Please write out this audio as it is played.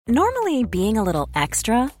Normally, being a little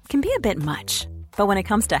extra can be a bit much, but when it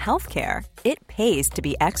comes to healthcare, it pays to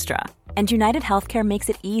be extra. And United Healthcare makes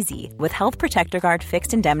it easy with Health Protector Guard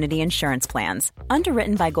fixed indemnity insurance plans.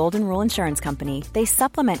 Underwritten by Golden Rule Insurance Company, they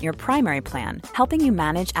supplement your primary plan, helping you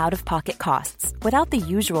manage out-of-pocket costs without the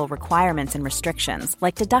usual requirements and restrictions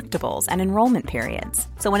like deductibles and enrollment periods.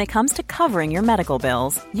 So when it comes to covering your medical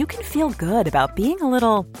bills, you can feel good about being a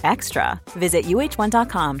little extra. Visit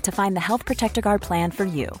uh1.com to find the Health Protector Guard plan for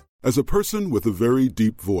you. As a person with a very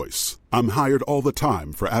deep voice, I'm hired all the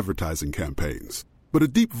time for advertising campaigns. But a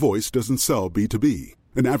deep voice doesn't sell B2B,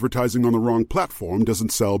 and advertising on the wrong platform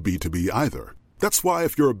doesn't sell B2B either. That's why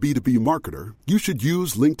if you're a B2B marketer, you should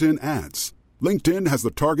use LinkedIn ads. LinkedIn has the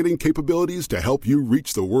targeting capabilities to help you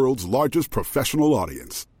reach the world's largest professional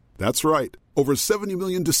audience. That's right, over 70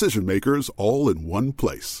 million decision makers all in one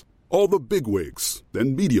place. All the big wigs,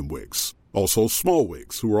 then medium wigs, also small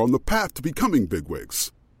wigs who are on the path to becoming big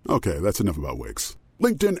wigs. Okay, that's enough about wigs.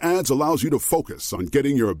 LinkedIn ads allows you to focus on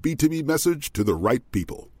getting your B2B message to the right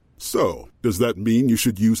people. So, does that mean you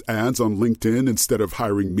should use ads on LinkedIn instead of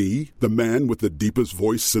hiring me, the man with the deepest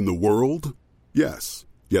voice in the world? Yes.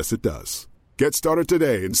 Yes, it does. Get started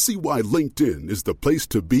today and see why LinkedIn is the place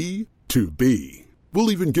to be to be. We'll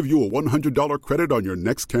even give you a $100 credit on your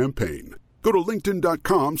next campaign. Go to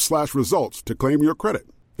linkedin.com/results to claim your credit.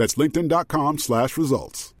 That's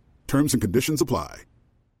linkedin.com/results. Terms and conditions apply.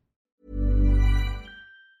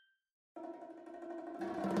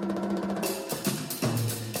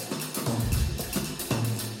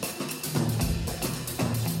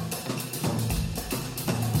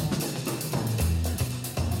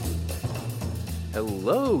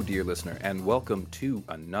 Hello, dear listener, and welcome to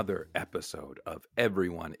another episode of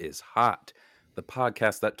Everyone is Hot, the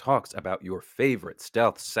podcast that talks about your favorite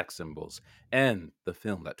stealth sex symbols and the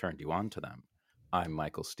film that turned you on to them. I'm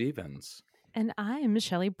Michael Stevens. And I'm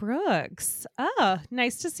Shelley Brooks. Oh,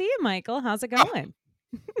 nice to see you, Michael. How's it going?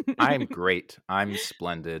 I'm great. I'm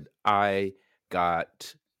splendid. I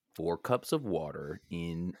got 4 cups of water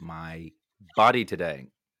in my body today.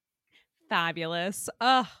 Fabulous.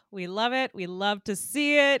 Oh, we love it. We love to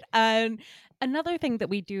see it. And another thing that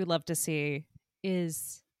we do love to see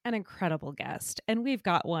is an incredible guest. And we've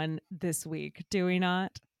got one this week, do we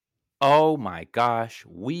not? Oh my gosh,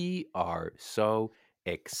 we are so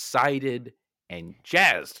excited and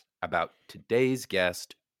jazzed about today's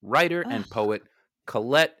guest, writer and poet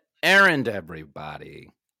Colette Arrand, everybody.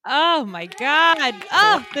 Oh my God.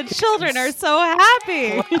 Oh, the children are so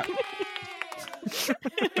happy.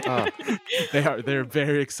 They're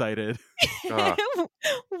very excited. Welcome,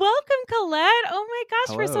 Colette. Oh my gosh,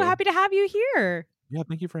 Hello. We're so happy to have you here. Yeah,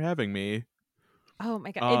 thank you for having me. Oh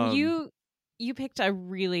my God. And you picked a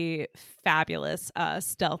really fabulous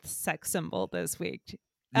stealth sex symbol this week.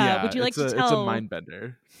 Would you like to tell? It's a mind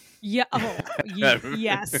bender. Yeah. Oh,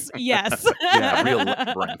 yes. Yes. Yeah, real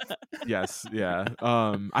breath. Yes. Yeah.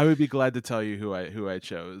 I would be glad to tell you who I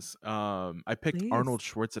chose. I picked Please. Arnold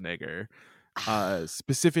Schwarzenegger,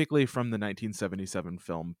 specifically from the 1977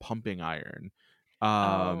 film Pumping Iron.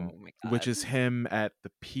 Oh my God. Which is him at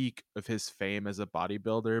the peak of his fame as a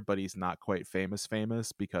bodybuilder, but he's not quite famous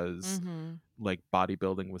because like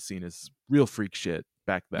bodybuilding was seen as real freak shit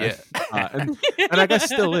back then. Yeah. And I guess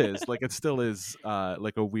still is. Like it still is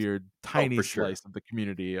like a weird tiny slice of the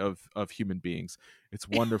community of human beings. It's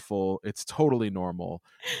wonderful. It's totally normal.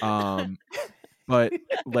 But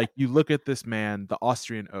like you look at this man, the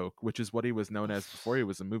Austrian Oak, which is what he was known as before he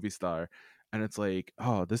was a movie star, and it's like,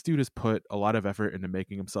 oh, this dude has put a lot of effort into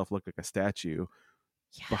making himself look like a statue.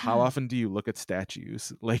 Yeah. But how often do you look at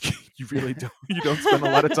statues? Like you really don't. You don't spend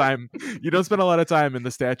a lot of time. You don't spend a lot of time in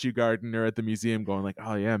the statue garden or at the museum going like,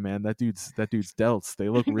 oh yeah, man, that dude's delts. They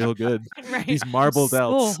look real good. Right. These marble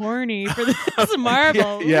delts. So horny for this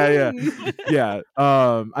marble. Yeah.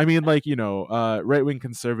 I mean, like right wing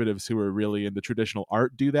conservatives who are really into traditional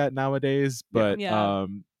art do that nowadays, but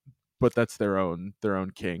but that's their own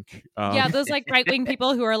kink. Those like right wing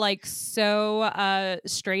people who are like so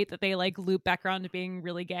straight that they like loop back around to being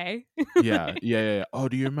really gay. Yeah. Oh,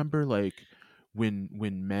 do you remember like when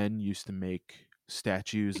men used to make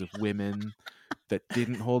statues of women that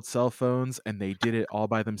didn't hold cell phones and they did it all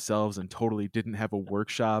by themselves and totally didn't have a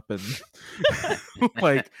workshop and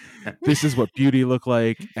like this is what beauty looked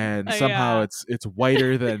like and somehow it's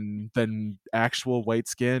whiter than actual white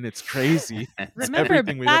skin. It's crazy. It's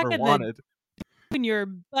everything we've ever wanted. When your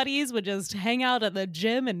buddies would just hang out at the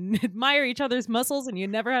gym and admire each other's muscles and you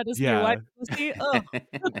never had to say what pussy. Oh.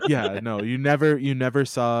 Yeah, no, you never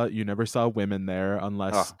saw women there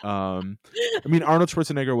unless I mean, Arnold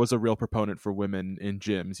Schwarzenegger was a real proponent for women in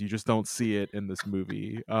gyms. You just don't see it in this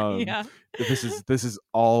movie. Yeah. This is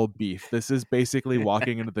all beef. This is basically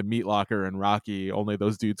walking into the meat locker in Rocky, only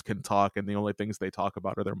those dudes can talk and the only things they talk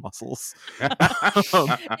about are their muscles.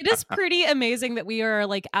 It is pretty amazing that we are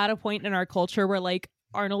like at a point in our culture where like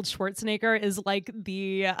Arnold Schwarzenegger is like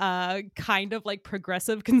the kind of like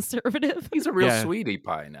progressive conservative. He's a real Yeah. sweetie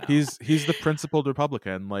pie now. He's the principled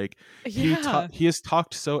Republican. Like he has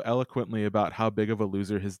talked so eloquently about how big of a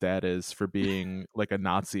loser his dad is for being like a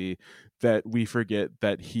Nazi that we forget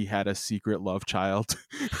that he had a secret love child.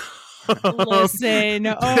 Listen,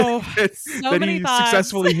 so that many he thoughts.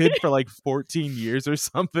 successfully hid for like 14 years or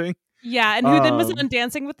something. Yeah, and who then was on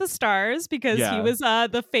Dancing with the Stars because he was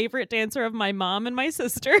the favorite dancer of my mom and my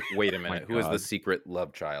sister. Wait a minute. Who is the secret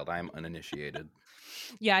love child? I'm uninitiated.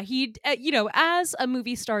 Yeah, he, as a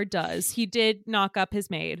movie star does, he did knock up his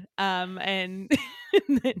maid and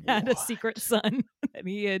then had a secret son that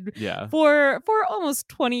he had for almost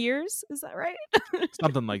 20 years. Is that right?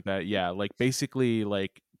 Something like that. Yeah, like basically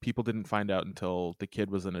like people didn't find out until the kid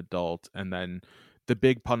was an adult, and then the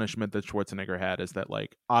big punishment that Schwarzenegger had is that,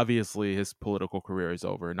 like, obviously his political career is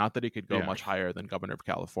over. Not that he could go much higher than governor of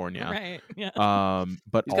California, right? Yeah.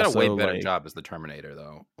 But he's also, got a way better like, job as the Terminator,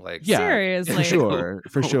 though. Like, seriously,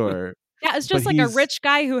 for sure. Yeah, it's just like a rich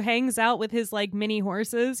guy who hangs out with his like mini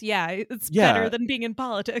horses. Yeah, it's better than being in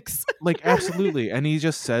politics. Like, absolutely. And he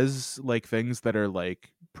just says like things that are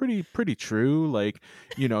like pretty true. Like,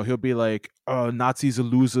 you know, he'll be like, "Oh, Nazis are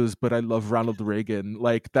losers, but I love Ronald Reagan."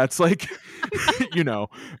 Like, that's like, you know,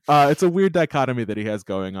 it's a weird dichotomy that he has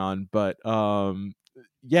going on. But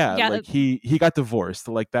like he got divorced.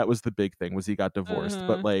 Like, that was the big thing, was he got divorced.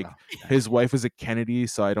 But like his wife was a Kennedy,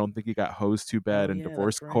 so I don't think he got hosed too bad in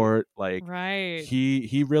divorce court. Like,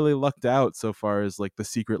 he really lucked out so far as like the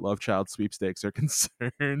secret love child sweepstakes are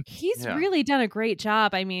concerned. He's really done a great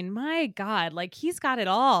job. I mean, my God, like he's got it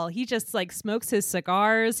all. He just like smokes his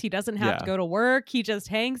cigars. He doesn't have to go to work. He just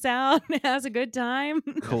hangs out and has a good time.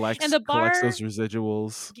 Collects those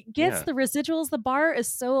residuals. Gets the residuals. The bar is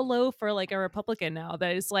so low for like a Republican now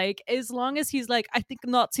that it's like, as long as he's like, I think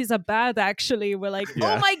Nazis are bad, actually, we're like,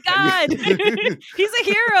 oh my God, he's a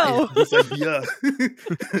hero. He's like,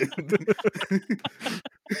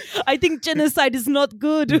 I think genocide is not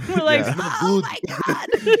good. We're like, oh my God.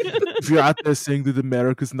 If you're out there saying that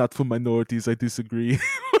America's not for minorities, I disagree.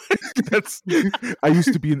 I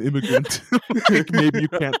used to be an immigrant. Like, maybe you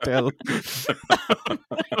can't tell. Oh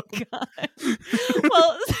my God.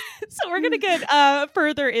 Well, so we're going to get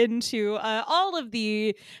further into all of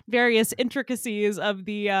the various intricacies of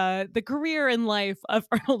the career and life of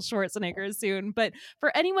Arnold Schwarzenegger soon. But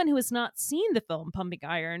for anyone who has not seen the film Pumping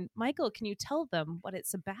Iron, Michael, can you tell them what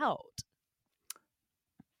it's about?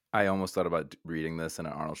 I almost thought about reading this in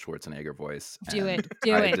an Arnold Schwarzenegger voice. Do it.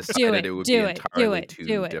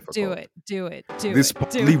 This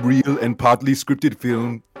partly real and partly scripted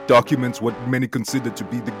film documents what many consider to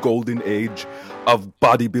be the golden age of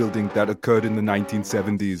bodybuilding that occurred in the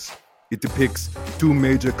 1970s. It depicts two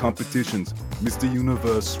major competitions, Mr.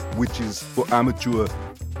 Universe, which is for amateur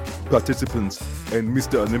participants, and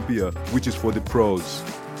Mr. Olympia, which is for the pros.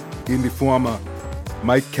 In the former,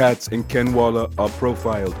 Mike Katz and Ken Waller are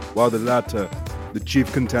profiled, while the latter, the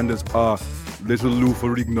chief contenders, are Little Lou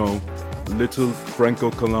Ferrigno, Little Franco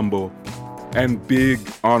Colombo, and Big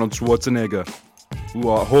Arnold Schwarzenegger,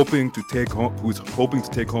 who's hoping to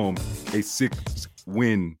take home a sixth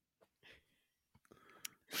win.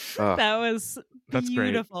 That's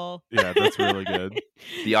beautiful. Great. Yeah, that's really good.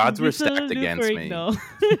 The odds were stacked against me.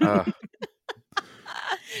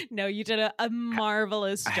 No, you did a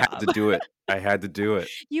marvelous job. I had to do it.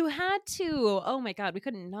 You had to. Oh my God, we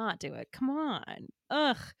couldn't not do it. Come on.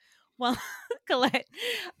 Ugh. Well, Colette,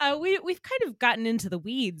 we've kind of gotten into the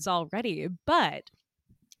weeds already, but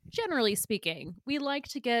generally speaking, we like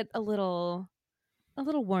to get a little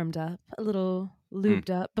warmed up, a little lubed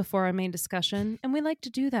up before our main discussion, and we like to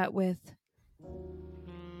do that with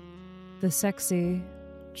the sexy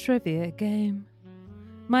trivia game.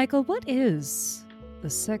 Michael, what is the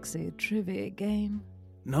sexy trivia game?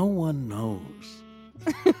 No one knows.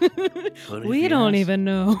 We don't even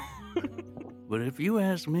know. But if you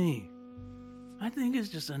ask me, I think it's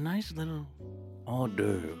just a nice little hors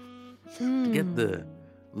d'oeuvre to get the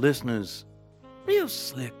listeners real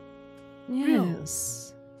slick.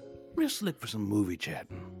 Yes. Real slick for some movie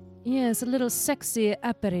chatting. Yes, a little sexy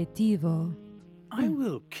aperitivo. I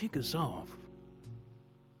will kick us off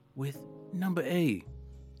with number A.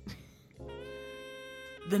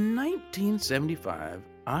 The 1975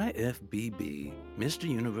 IFBB Mr.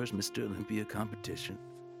 Universe, Mr. Olympia competition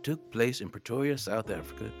took place in Pretoria, South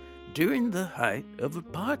Africa during the height of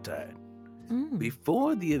apartheid.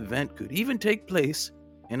 Before the event could even take place,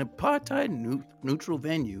 an apartheid-neutral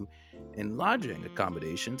venue and lodging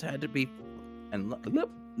accommodations had to be... And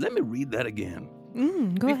let me read that again.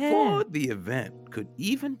 Go ahead. Before the event could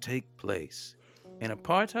even take place, an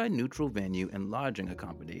apartheid-neutral venue and lodging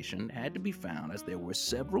accommodation had to be found, as there were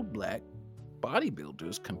several black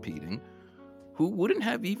bodybuilders competing who wouldn't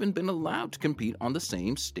have even been allowed to compete on the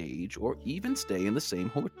same stage or even stay in the same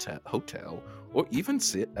hotel or even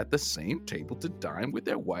sit at the same table to dine with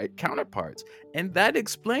their white counterparts. And that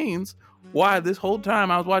explains why this whole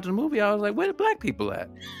time I was watching the movie, I was like, where the black people at?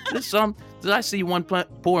 Did I see one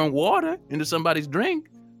pouring water into somebody's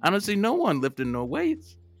drink? I don't see no one lifting no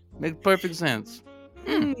weights. Makes perfect sense.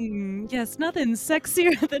 Yes, nothing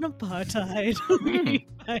sexier than apartheid. We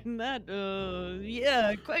find that,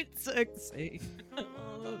 yeah, quite sexy.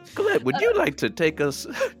 Colette, would you like to take us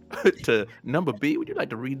to number B? Would you like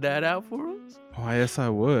to read that out for us? Oh, yes, I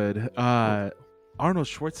would. Arnold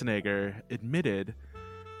Schwarzenegger admitted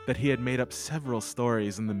that he had made up several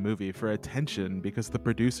stories in the movie for attention because the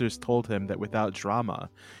producers told him that without drama,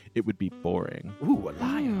 it would be boring. Ooh, a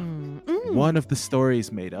liar. One of the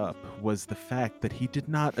stories made up was the fact that he did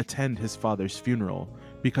not attend his father's funeral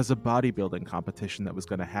because a bodybuilding competition that was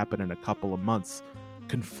going to happen in a couple of months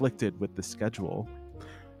conflicted with the schedule.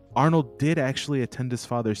 Arnold did actually attend his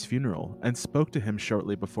father's funeral and spoke to him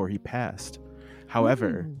shortly before he passed.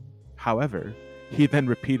 However, he then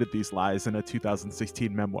repeated these lies in a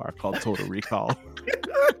 2016 memoir called Total Recall.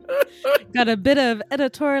 Got a bit of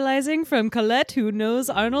editorializing from Colette, who knows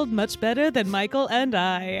Arnold much better than Michael and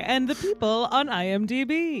I, and the people on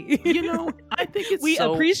IMDb. You know, I think it's we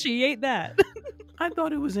appreciate that. I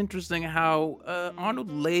thought it was interesting how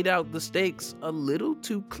Arnold laid out the stakes a little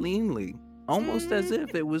too cleanly, almost as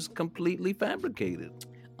if it was completely fabricated.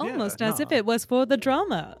 Almost as if it was for the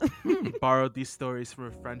drama. Borrowed these stories from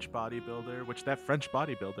a French bodybuilder, which that French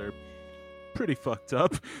bodybuilder pretty fucked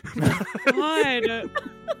up. God.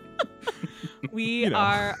 We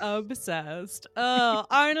are obsessed. Oh,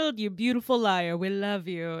 Arnold, you beautiful liar. We love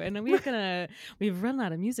you. And we've run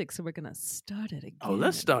out of music, so we're going to start it again. Oh,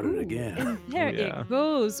 let's start it again. And there it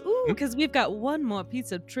goes. Ooh, because we've got one more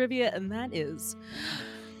piece of trivia, and that is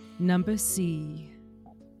number C.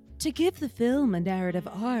 To give the film a narrative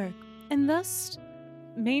arc, and thus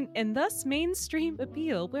mainstream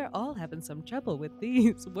appeal. We're all having some trouble with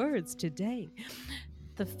these words today.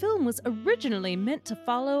 The film was originally meant to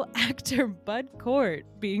follow actor Bud Cort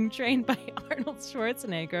being trained by Arnold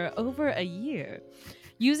Schwarzenegger over a year,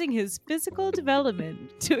 using his physical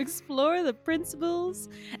development to explore the principles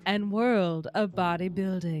and world of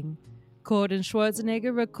bodybuilding. Cort and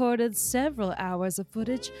Schwarzenegger recorded several hours of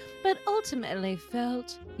footage, but ultimately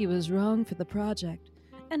felt he was wrong for the project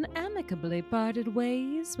and amicably parted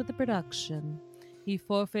ways with the production. He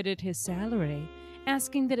forfeited his salary,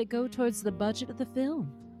 asking that it go towards the budget of the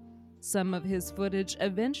film. Some of his footage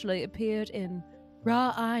eventually appeared in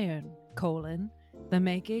Raw Iron, The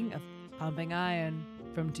Making of Pumping Iron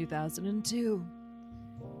from 2002.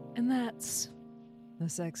 And that's the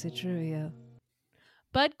sexy trivia.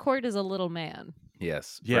 Bud Cort is a little man.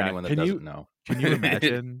 Yes, for anyone that doesn't know. Can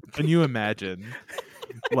you imagine?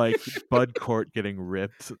 Like Bud Cort getting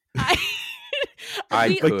ripped?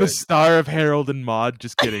 Like the star of Harold and Maude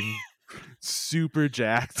just getting super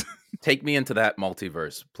jacked. Take me into that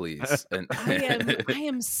multiverse, please. I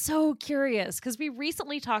am so curious because we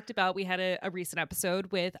recently talked about, we had a recent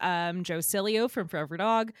episode with Joe Cilio from Forever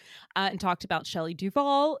Dog and talked about Shelley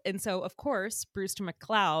Duvall. And so, of course, Brewster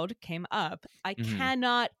McCloud came up. I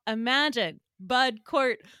cannot imagine Bud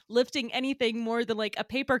Cort lifting anything more than like a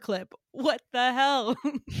paperclip. What the hell?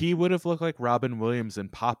 He would have looked like Robin Williams in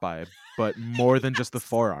Popeye, but more than just the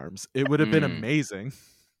forearms. It would have been amazing.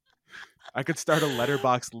 I could start a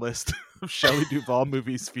letterbox list of Shelley Duvall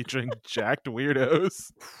movies featuring jacked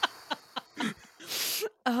weirdos.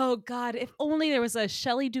 Oh, God. If only there was a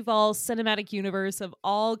Shelley Duvall cinematic universe of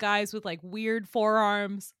all guys with like weird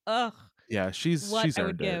forearms. Ugh. Yeah, she's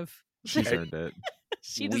earned it. She's earned it.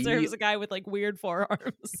 She deserves a guy with like weird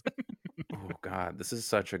forearms. Oh, God. This is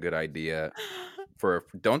such a good idea.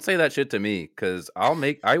 Don't say that shit to me, because I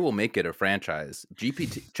will make it a franchise.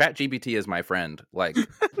 ChatGPT is my friend. Like,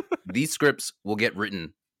 these scripts will get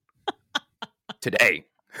written today.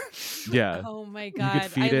 Yeah. Oh my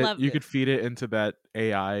God. You could feed it into that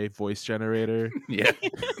AI voice generator. Yeah.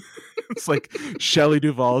 It's like Shelley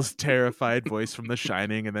Duvall's terrified voice from The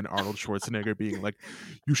Shining, and then Arnold Schwarzenegger being like,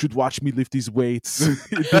 "You should watch me lift these weights.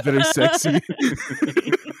 It'd be very sexy."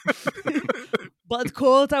 But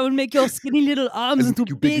Colt, I will make your skinny little arms into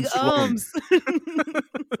You big big and strong. arms.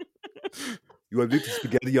 You have little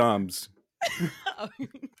spaghetti arms. Oh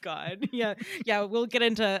God, yeah. We'll get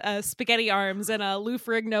into spaghetti arms and Lou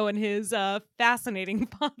Ferrigno and his fascinating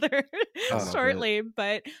father shortly.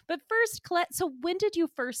 But first, Colette. So when did you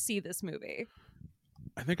first see this movie?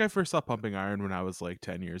 I think I first saw Pumping Iron when I was like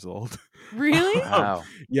 10 years old. Really? Wow.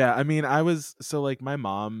 Yeah, I mean, my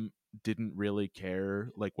mom didn't really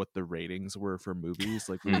care like what the ratings were for movies.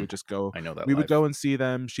 Like we would just go, I know that we would life. go and see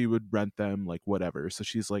them. She would rent them, like whatever. So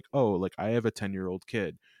she's like, oh, like I have a 10-year-old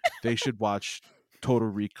kid. They should watch Total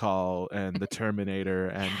Recall and The Terminator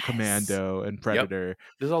and Commando and Predator.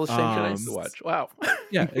 This is all the same shit I used to Um, watch. Wow.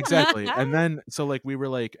 Yeah, exactly. And then so like we were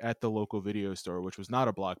like at the local video store, which was not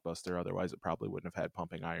a Blockbuster, otherwise it probably wouldn't have had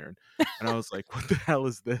Pumping Iron. And I was like, what the hell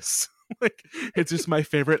is this? Like it's just my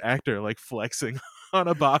favorite actor like flexing on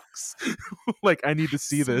a box. Like I need to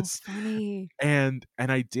see So this. funny. And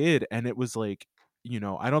I did, and it was like,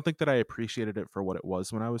 I don't think that I appreciated it for what it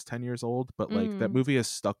was when I was 10 years old, but like that movie has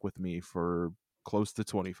stuck with me for close to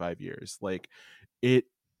 25 years. Like it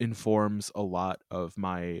informs a lot of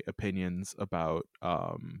my opinions about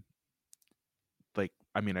like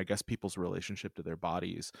I mean I guess people's relationship to their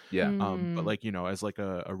bodies. Yeah. But like as like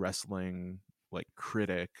a wrestling like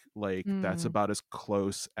critic, like that's Mm. about as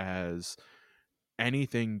close as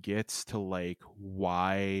anything gets to like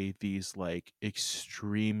why these like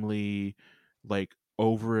extremely like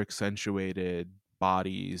over accentuated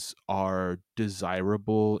bodies are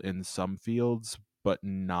desirable in some fields but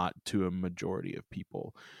not to a majority of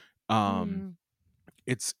people. um Mm.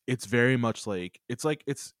 it's very much like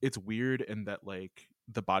it's weird in that like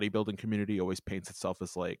the bodybuilding community always paints itself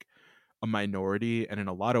as like a minority, and in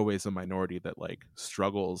a lot of ways a minority that like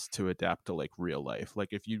struggles to adapt to like real life. Like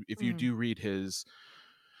if you do read his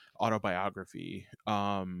autobiography,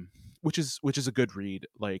 which is a good read,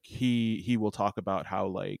 like he will talk about how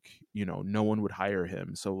like no one would hire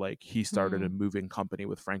him, so like he started a moving company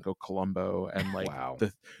with Franco Colombo, and like Wow.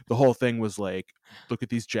 the whole thing was like, look at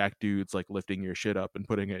these jack dudes like lifting your shit up and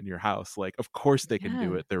putting it in your house. Like of course they can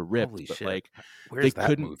do Yeah. it, they're ripped. Holy but shit. like Where's that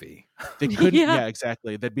couldn't- movie? they couldn't Yeah. yeah,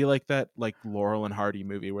 exactly. They'd be like that like Laurel and Hardy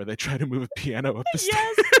movie where they try to move a piano up the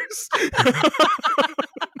Yes. stairs.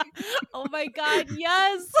 Oh my God,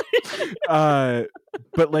 yes.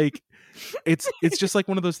 But like it's just like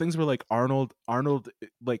one of those things where like Arnold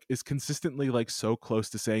like is consistently like so close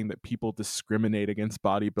to saying that people discriminate against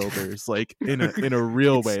bodybuilders like in a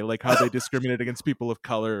real way, like how they discriminate against people of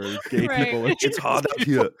color or gay Right. people. Or It's hard out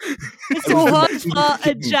here. It's so hard for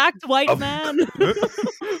a jacked white man.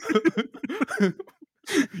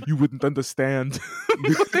 You wouldn't understand.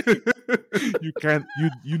 You can't.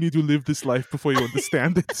 You need to live this life before you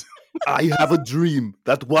understand it. I have a dream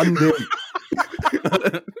that one day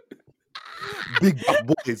big buff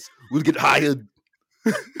boys will get hired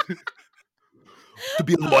to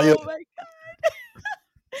be a lawyer Oh my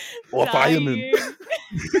or fireman. Dying.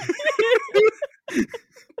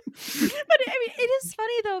 But I mean, it is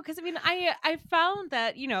funny though, because I mean, I found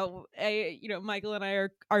that Michael and I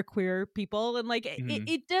are queer people, and like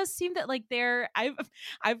it does seem that like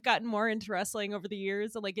I've gotten more into wrestling over the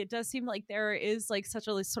years, and like it does seem like there is like such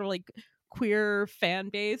a sort of like queer fan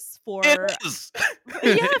base for It is. for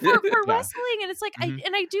Yeah. wrestling, and it's like Mhm.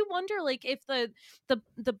 I do wonder like if the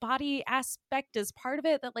body aspect is part of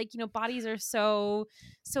it, that like bodies are so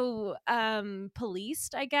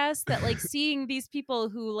policed, I guess, that like seeing these people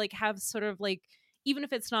who like have sort of like, even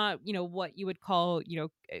if it's not what you would call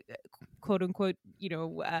quote unquote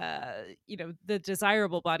the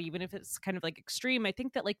desirable body, even if it's kind of like extreme, I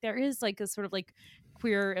think that like there is like a sort of like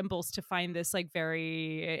queer impulse to find this like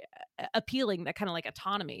very appealing, that kind of like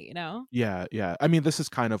autonomy. Yeah. I mean, this is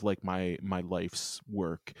kind of like my life's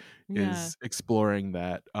work is exploring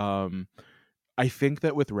that. I think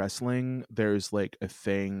that with wrestling, there's like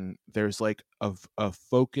a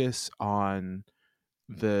focus on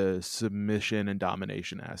the submission and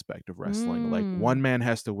domination aspect of wrestling. Like one man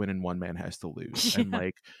has to win and one man has to lose. And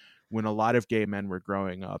like when a lot of gay men were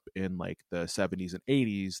growing up in like the 70s and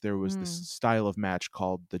 80s, there was this style of match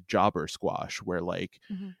called the jobber squash, where like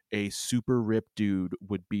a super ripped dude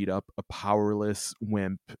would beat up a powerless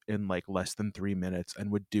wimp in like less than 3 minutes,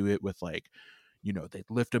 and would do it with like they'd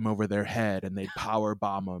lift him over their head and they'd power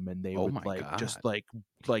bomb him, and they would like God. just like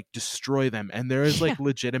destroy them. And there is like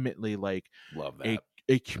legitimately like Love that.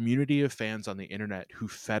 a community of fans on the internet who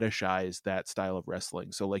fetishize that style of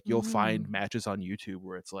wrestling. So like you'll find matches on YouTube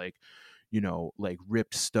where it's like like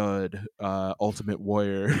ripped stud Ultimate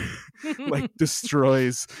Warrior like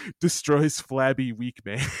destroys flabby weak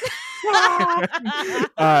man.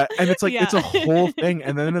 And it's like it's a Yeah. whole thing,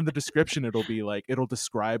 and then in the description it'll be like it'll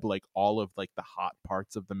describe like all of like the hot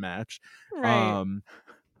parts of the match. Right. um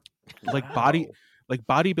like Wow.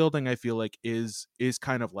 bodybuilding, I feel like is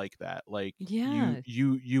kind of like that. Like Yeah.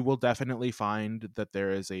 you will definitely find that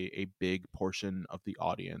there is a big portion of the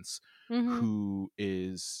audience Mm-hmm. who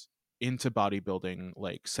is into bodybuilding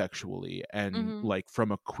like sexually and Mm-hmm. like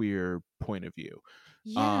from a queer point of view.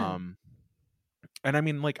 Yeah. um and I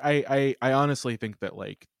mean, like, I honestly think that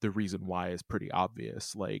like the reason why is pretty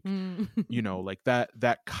obvious. Like, Mm. like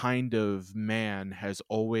that kind of man has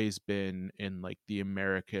always been in like the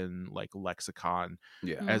American like lexicon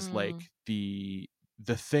Yeah. as Mm. like the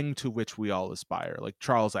thing to which we all aspire, like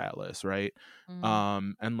Charles Atlas, right?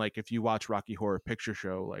 Mm. And like if you watch Rocky Horror Picture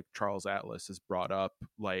Show, like Charles Atlas is brought up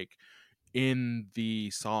like in the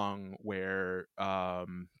song where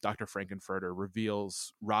Dr. Frankenfurter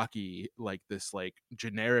reveals Rocky like this like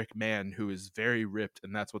generic man who is very ripped,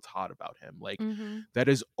 and that's what's hot about him. Like Mm-hmm. that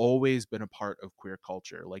has always been a part of queer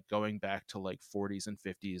culture, like going back to like 40s and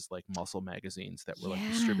 50s like muscle magazines that were like Yeah.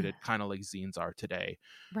 distributed kind of like zines are today.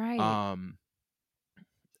 Right. um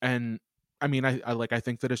and I mean, I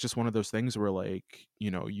think that it's just one of those things where like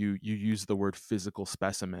you use the word physical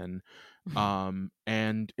specimen.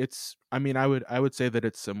 And it's, I mean, I would say that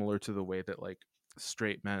it's similar to the way that like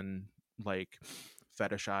straight men like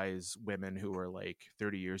fetishize women who are like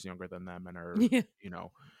 30 years younger than them and are Yeah.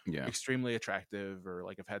 Yeah. extremely attractive, or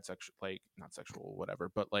like have had sexual, like not sexual whatever,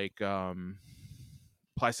 but like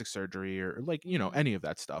plastic surgery, or like any of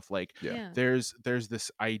that stuff. Like Yeah. Yeah. there's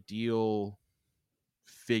this ideal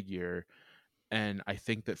figure, and I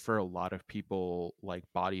think that for a lot of people like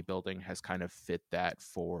bodybuilding has kind of fit that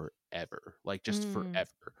forever, like just Mm.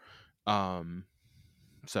 forever. um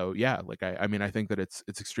so yeah, like I mean, I think that it's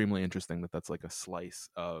extremely interesting that that's like a slice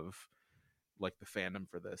of like the fandom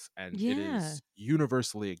for this, and it Yeah. is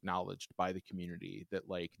universally acknowledged by the community that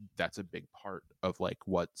like that's a big part of like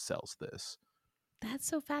what sells this. That's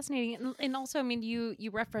so fascinating. And also, I mean, you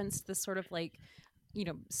referenced this sort of like,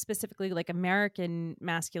 specifically like American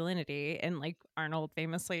masculinity, and like Arnold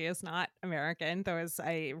famously is not American, though as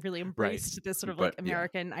I really Right. embraced this sort of like But yeah.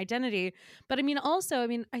 American identity. But I mean, also, I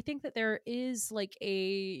mean, I think that there is like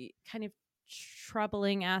a kind of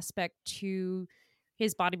troubling aspect to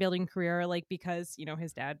his bodybuilding career, like because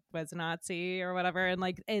his dad was a Nazi or whatever, and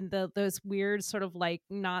like those weird sort of like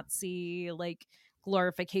Nazi like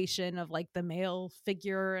glorification of like the male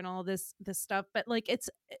figure and all this stuff. But like it's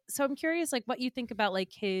so I'm curious like what you think about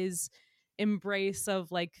like his embrace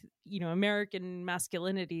of like American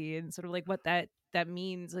masculinity, and sort of like what that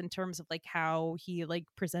means in terms of like how he like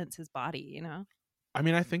presents his body. I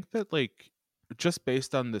mean, I think that like just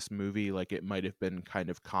based on this movie, like it might have been kind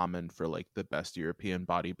of common for like the best European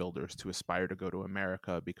bodybuilders to aspire to go to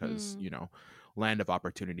America because, Mm. land of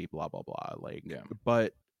opportunity, blah blah blah. Like, Yeah.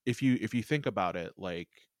 but if you think about it, like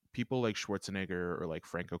people like Schwarzenegger or like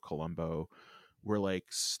Franco Columbo were like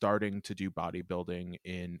starting to do bodybuilding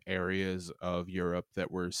in areas of Europe that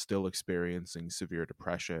were still experiencing severe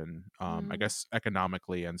depression, I Mm. guess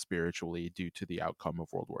economically and spiritually due to the outcome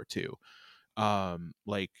of World War II.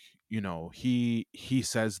 Like he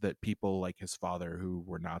says that people like his father who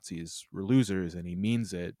were Nazis were losers, and he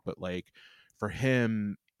means it, but like for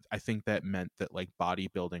him, I think that meant that like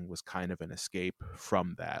bodybuilding was kind of an escape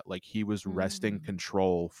from that. Like he was wresting Mm.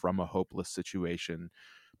 control from a hopeless situation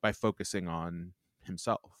by focusing on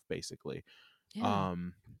himself, basically. Yeah.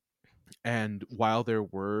 um and while there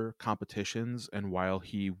were competitions, and while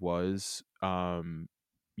he was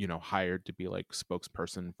hired to be like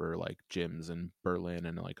spokesperson for like gyms in Berlin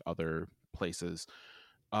and like other places,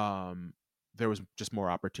 um there was just more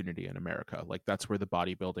opportunity in America. Like that's where the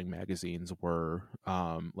bodybuilding magazines were.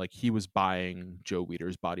 Like he was buying Joe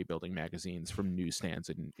Weider's bodybuilding magazines from newsstands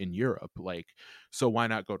in Europe. Like, so why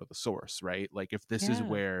not go to the source, right? Like Yeah.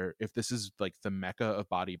 if this is like the mecca of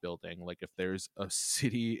bodybuilding, like if there's a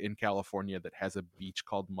city in California that has a beach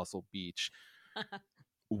called Muscle Beach,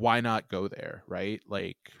 why not go there, right?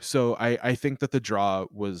 Like, so I think that the draw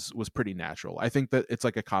was pretty natural. I think that it's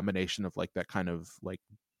like a combination of like that kind of like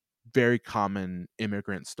very common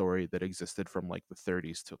immigrant story that existed from like the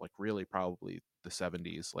 30s to like really probably the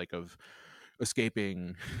 70s, like of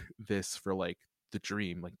escaping this for like the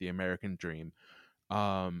dream, like the American dream.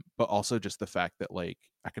 But also just the fact that like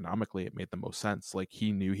economically it made the most sense. Like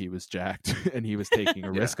he knew he was jacked and he was taking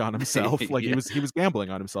a Yeah. risk on himself. Like Yeah. he was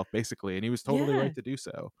gambling on himself basically, and he was totally Yeah. right to do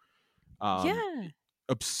so. um Yeah.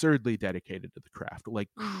 Absurdly dedicated to the craft, like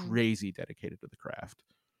Mm. crazy dedicated to the craft.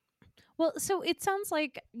 Well, so it sounds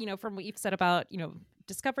like, from what you've said about,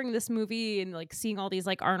 discovering this movie and like seeing all these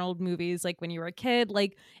like Arnold movies, like when you were a kid,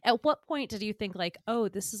 like at what point did you think like, oh,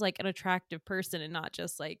 this is like an attractive person and not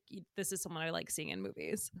just like this is someone I like seeing in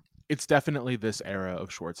movies? It's definitely this era of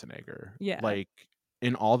Schwarzenegger. Yeah. Like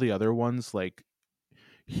in all the other ones, like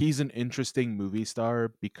he's an interesting movie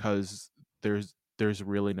star because there's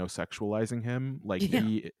really no sexualizing him. Like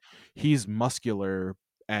Yeah. he's muscular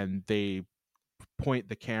and they point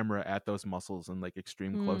the camera at those muscles in like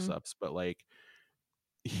extreme close-ups, but like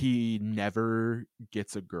he never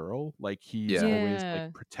gets a girl. Like he's Yeah. always like Yeah.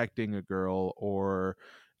 protecting a girl or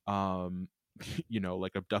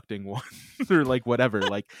like abducting one or like whatever.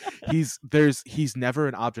 Like he's never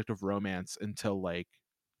an object of romance until like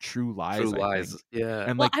True Lies, True I Lies. think. Yeah.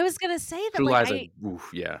 And Well, like I was gonna say that True like Lies. Oof,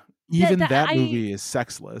 yeah. even that that I- movie is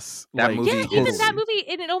sexless. That like, movie yeah, is- even that totally. movie,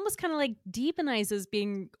 and it almost kind of like demonizes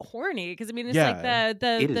being horny because I mean it's Yeah. like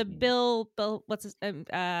the It is. Bill what's his Oh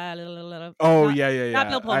not, yeah. not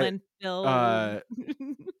Bill Pullman, Bill.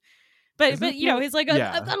 But you know, he's like,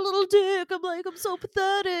 yeah. I've got a little dick. I'm like, I'm so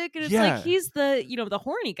pathetic, and it's Yeah. like he's the the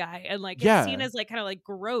horny guy, and like Yeah. it's seen as like kind of like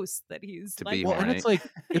gross that he's To like be Well, and horny. it's like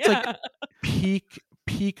Yeah.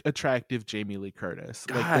 peak attractive Jamie Lee Curtis.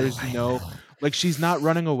 Like God. there's no like she's not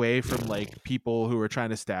running away from like people who are trying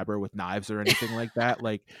to stab her with knives or anything like that.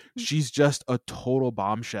 Like she's just a total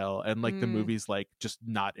bombshell, and like the movie's like just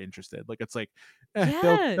not interested. Like it's like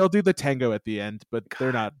Yeah. they'll do the tango at the end, but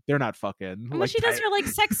they're not fucking. And when Like she does her like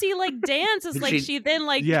sexy like dance, it's Did like she- she then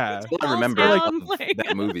like Yeah. All I falls remember down, of like-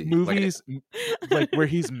 that movie. movies like where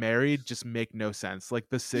he's married just make no sense. Like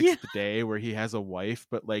the sixth Yeah. day where he has a wife,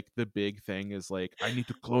 but like the big thing is like I need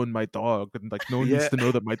to clone my dog and like no one Yeah. needs to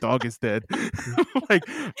know that my dog is dead. Like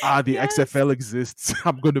the Yes. XFL exists.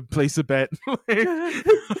 I'm gonna place a bet. Like,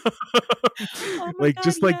 Oh my like God,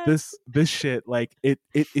 just like yes. this shit. Like it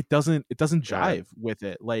doesn't Yeah. jive with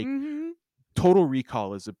it. Like Mhm. Total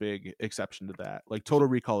Recall is a big exception to that. Like Total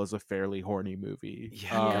Recall is a fairly horny movie.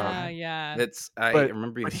 Yeah. Yeah. I but,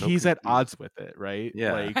 remember being but so he's at confused. odds with it, right?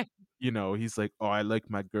 Yeah. Like Right. he's like, oh, I like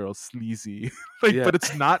my girl sleazy. Like, Yeah. but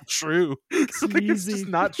it's not true. Like, it's Sleazy. just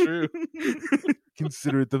not true.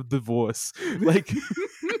 Consider the divorce. Like,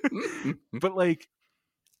 but like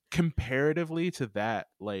comparatively to that,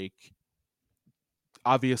 like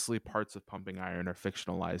obviously parts of Pumping Iron are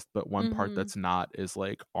fictionalized, but one part Mhm. that's not is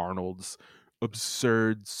like Arnold's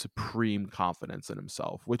absurd supreme confidence in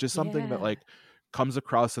himself, which is something that Yeah. like comes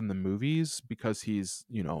across in the movies because he's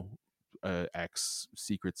a ex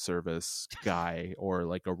Secret Service guy or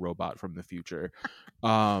like a robot from the future.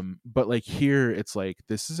 But like here it's like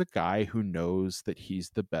this is a guy who knows that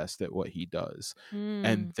he's the best at what he does. And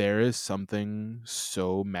Mm. there is something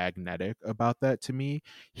so magnetic about that to me.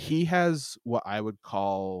 He has what I would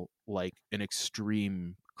call like an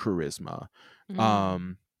extreme charisma.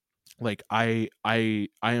 Mm. Like I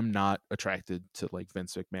am not attracted to like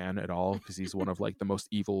Vince McMahon at all because he's one of like the most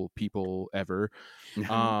evil people ever.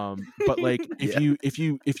 But like Yeah. if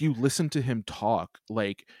you listen to him talk,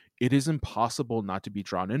 like it is impossible not to be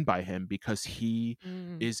drawn in by him because he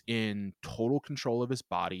Mm. is in total control of his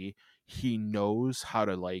body. He knows how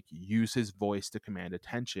to like use his voice to command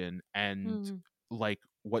attention, and Mm. like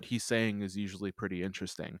what he's saying is usually pretty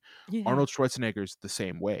interesting. Yeah. Arnold Schwarzenegger's the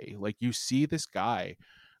same way. Like you see this guy,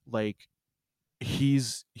 like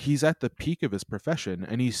he's at the peak of his profession,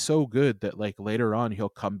 and he's so good that like later on he'll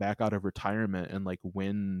come back out of retirement and like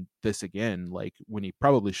win this again, like when he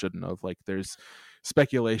probably shouldn't have. Like there's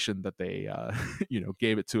speculation that they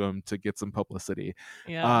gave it to him to get some publicity.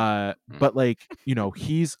 Yeah. But like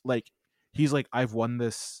he's like I've won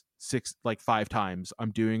this 5 times.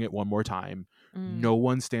 I'm doing it one more time. Mm. No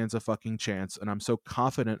one stands a fucking chance, and I'm so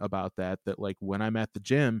confident about that like when I'm at the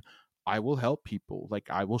gym I will help people. Like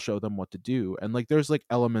I will show them what to do. And like there's like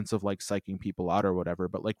elements of like psyching people out or whatever,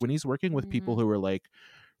 but like when he's working with people who are like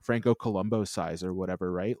Franco Columbo size or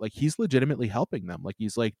whatever, right? Like he's legitimately helping them. Like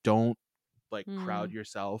he's like, don't like crowd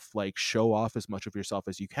yourself, like show off as much of yourself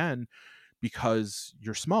as you can because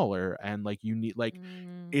you're smaller and like you need like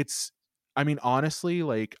it's I mean honestly,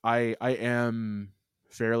 like I am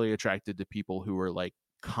fairly attracted to people who are like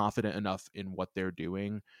confident enough in what they're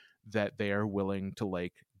doing that they are willing to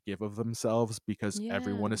like give of themselves because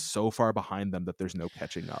everyone Yeah. is so far behind them that there's no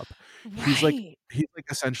catching up. Right. He's like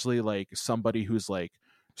essentially like somebody who's like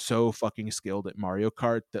so fucking skilled at Mario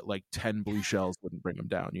Kart that like 10 blue shells wouldn't bring him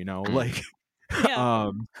down, like Yeah.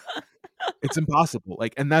 it's impossible.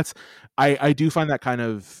 Like, and that's I do find that kind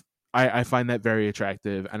of I find that very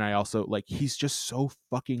attractive, and I also like he's just so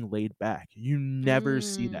fucking laid back. You never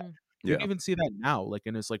see that. You Yeah. even see that now, like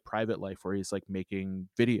in his like private life where he's like making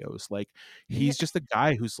videos. Like he's just a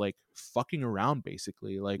guy who's like fucking around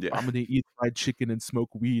basically. Like Yeah. I'm gonna eat fried chicken and smoke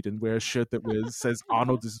weed and wear a shirt that says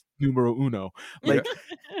Arnold is numero uno. Like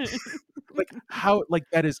like how like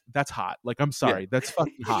that's hot. Like I'm sorry, that's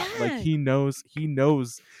fucking hot. Like Yeah. he knows he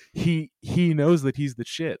knows that he's the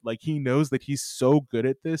shit. Like he knows that he's so good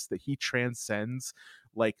at this that he transcends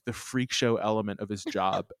like the freak show element of his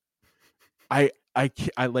job. I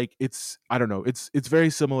like I don't know, it's very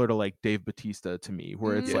similar to like Dave Bautista to me,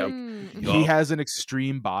 where it's like he has an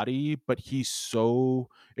extreme body, but he's so,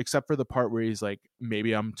 except for the part where he's like,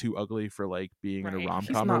 maybe I'm too ugly for like being in a Right. rom-com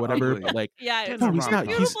He's or not whatever, ugly. but like Yeah, no, he's not.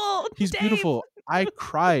 beautiful. He's Dave. beautiful. I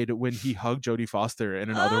cried when he hugged Jodie Foster in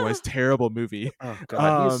an otherwise terrible movie. Oh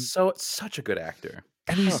God, he's such a good actor.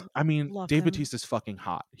 And he's, I mean, Love Dave him. Bautista's fucking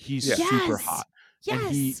hot. He's Yeah. super Yes. hot. Yes.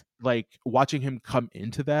 And he, like, watching him come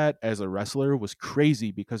into that as a wrestler was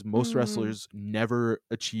crazy because most wrestlers never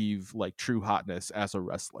achieve like true hotness as a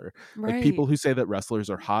wrestler. Right. Like people who say that wrestlers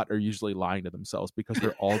are hot are usually lying to themselves because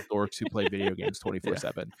they're all dorks who play video games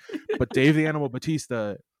 24/7. But Dave the Animal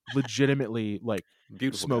Bautista legitimately like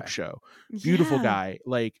Beautiful smoke guy. show. Beautiful Yeah. guy.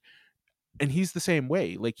 Like, and he's the same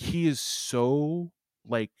way. Like he is so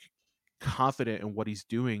like confident in what he's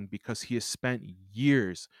doing because he has spent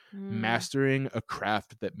years mastering a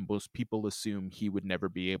craft that most people assume he would never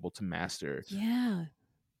be able to master, Yeah.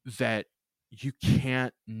 that you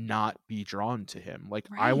can't not be drawn to him. Like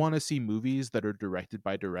I Right. want to see movies that are directed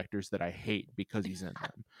by directors that I hate because he's in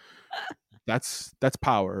them. That's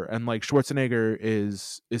power. And like Schwarzenegger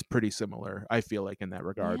is pretty similar, I feel like, in that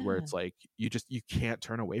regard, where Yeah. it's like you can't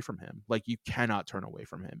turn away from him. Like you cannot turn away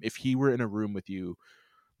from him. If he were in a room with you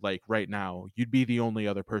like right now, you'd be the only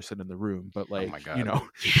other person in the room, but like, my God. you know,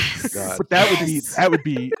 Yes. but that would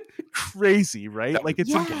be crazy, right? That Like would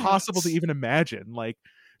it's be impossible to nuts. even imagine. Like,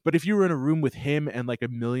 but if you were in a room with him and like a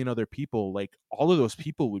million other people, like all of those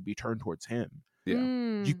people would be turned towards him.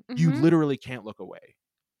 Yeah. You literally can't look away.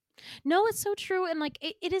 No, it's so true. And like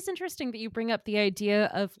it is interesting that you bring up the idea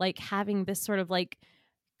of like having this sort of like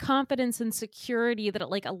confidence and security that it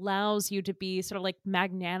like allows you to be sort of like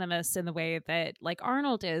magnanimous in the way that like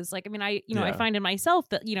Arnold is. Like, I mean, I Yeah. find in myself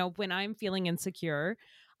that, when I'm feeling insecure,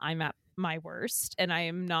 I'm at my worst and I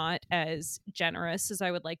am not as generous as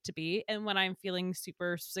I would like to be. And when I'm feeling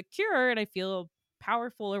super secure and I feel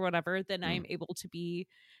powerful or whatever, then I'm able to be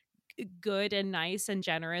good and nice and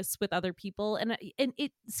generous with other people. And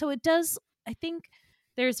it does, I think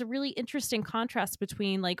there's a really interesting contrast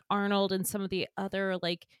between like Arnold and some of the other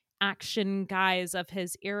like action guys of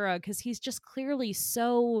his era, because he's just clearly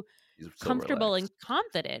so He's so comfortable relaxed. and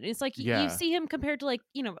confident. It's like Yeah. you see him compared to like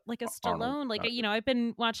like a Arnold, Stallone. Like I've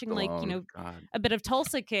been watching like Stallone, God. a bit of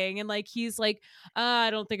Tulsa King, and like he's like, I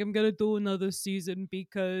don't think I'm gonna do another season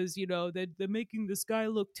because they're making this guy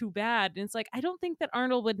look too bad. And it's like I don't think that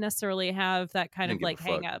Arnold would necessarily have that kind Didn't of give a like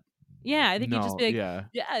fuck. hang up. Yeah, I think he'd just No, be like, yeah.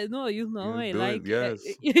 yeah, no, I Yeah, like do it,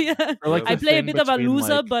 yes. yeah. Or like I the play a thing bit of a between,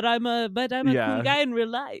 loser, like- but I'm a cool Yeah. guy in real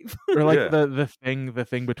life. Or like Yeah. the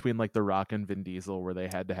thing between like The Rock and Vin Diesel where they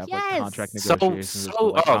had to have like Yes. contract So negotiations.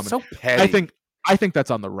 with, like, how many- so petty. I think that's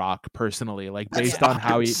on The Rock personally, like based on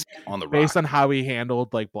how he 100% on the based Rock. on how he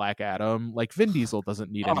handled like Black Adam. Like Vin Diesel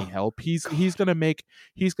doesn't need any help. He's gonna make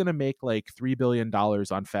like $3 billion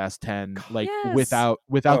on Fast 10 like Yes.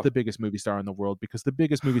 without Oh. the biggest movie star in the world, because the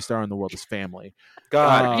biggest movie star in the world is family.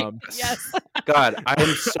 God, Yes. God, I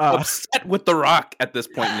am so upset with the Rock at this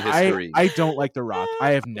point in history. I don't like The Rock.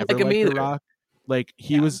 I have never like him liked either. The Rock. Like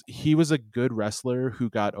he was a good wrestler who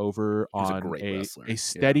got over was a on great wrestler, a yeah.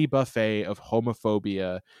 steady buffet of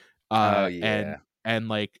homophobia, Oh, yeah. and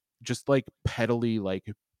like just like pettily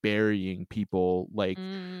like burying people like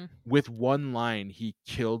with one line. He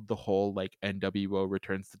killed the whole like NWO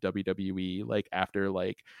returns to WWE, like after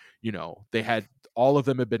like they had all of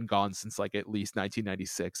them had been gone since like at least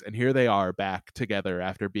 1996, and here they are back together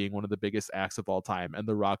after being one of the biggest acts of all time, and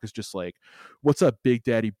The Rock is just like, what's up, big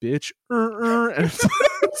daddy bitch? And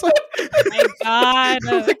it's like, My God.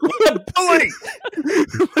 like, what a bully!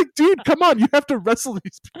 Like, dude, come on, you have to wrestle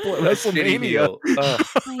these people at Shitty WrestleMania. heel. Ugh.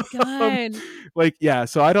 My God. Like, yeah,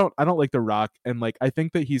 so I don't like The Rock, and like I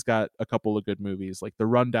think that he's got a couple of good movies. Like The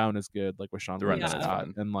Rundown is good, like with Sean The William Rundown is Scott,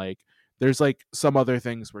 fun. and like there's like some other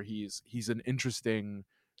things where he's an interesting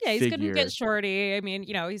Yeah, he's figure. gonna get Shorty. I mean,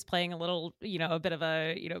 he's playing a little, a bit of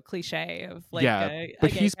a, cliche of like Yeah, a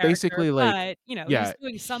but gay he's character, basically, like- but, yeah, he's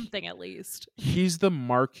doing something at least. He's the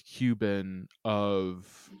Mark Cuban of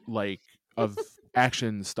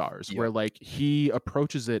action stars, where Yep. like he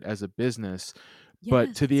approaches it as a business,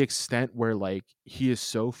 but to the Yes. extent where like he is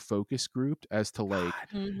so focus grouped as to like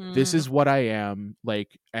this Mhm. is what I am,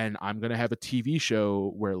 like, and I'm gonna have a TV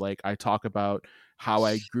show where like I talk about how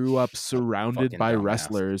I grew up surrounded Fucking by dumbass.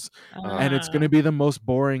 wrestlers, Ugh. and it's gonna be the most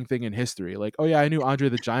boring thing in history. Like, oh yeah, I knew Andre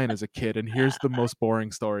the Giant as a kid, and here's the most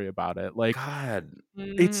boring story about it. Like, God,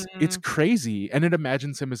 it's Mhm. crazy, and it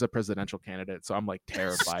imagines him as a presidential candidate. So I'm like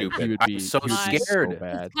terrified. stupid. I'm so He would be so scared. It's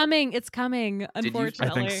bad. coming. It's coming. Did you- I think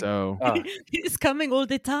Unfortunately, so. it's coming all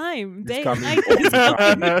the time. It's Day coming and night. all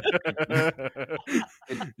the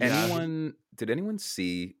Did Yeah. anyone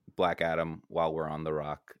see Black Adam while we're on The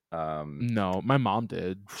Rock? No, my mom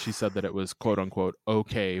did. She said that it was quote unquote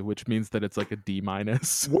okay, which means that it's like a D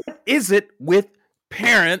minus. What is it with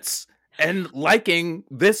parents and liking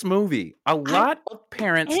this movie? A lot of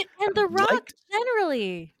parents And The Rock liked.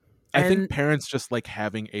 generally. I think And- parents just like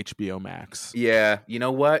having HBO Max. Yeah, you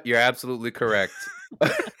know what? You're absolutely correct.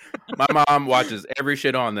 My mom watches every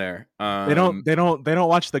shit on there. They don't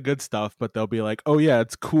watch the good stuff, but they'll be like, "Oh yeah,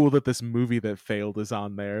 it's cool that this movie that failed is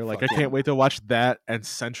on there." Like I Fucking- can't wait to watch that and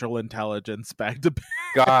Central Intelligence back to back.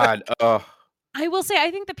 God, I will say,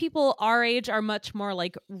 I think the people our age are much more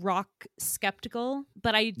like rock skeptical,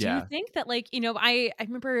 but I do Yeah. think that, like, you know, I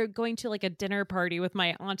remember going to like a dinner party with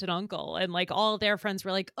my aunt and uncle, and like all their friends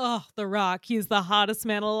were like, "Oh, The Rock, he's the hottest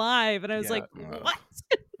man alive," and I was Yeah. like, "What?"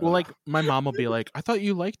 Well, like my mom will be like, "I thought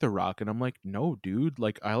you liked The Rock," and I'm like, "No, dude.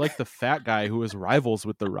 Like I like the fat guy who is rivals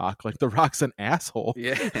with The Rock. Like The Rock's an asshole."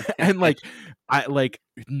 yeah. And like I like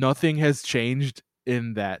nothing has changed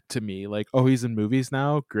in that to me. Like, oh, he's in movies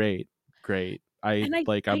now. Great. And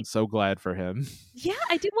I'm so glad for him. Yeah,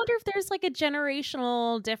 I do wonder if there's like a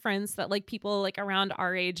generational difference that like people like around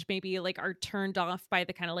our age maybe like are turned off by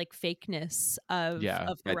the kind of like fakeness of Yeah,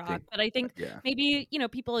 The I Rock. think- But I think yeah. maybe, you know,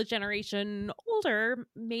 people a generation older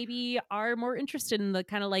maybe are more interested in the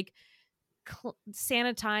kind of like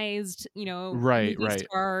sanitized, you know, Right, movie right.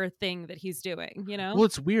 star thing that he's doing, you know? Well,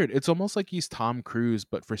 it's weird. It's almost like he's Tom Cruise,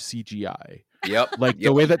 but for CGI. Yep. Like Yep.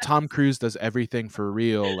 the way that Tom Cruise does everything for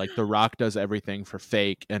real, like The Rock does everything for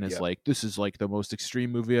fake, and it's Yep. like, this is like the most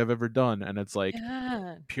extreme movie I've ever done. And it's like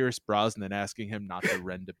Yeah. Pierce Brosnan asking him not to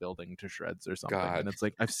rend a building to shreds or something. God. And it's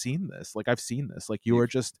like, I've seen this. Like you are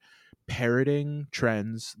just parroting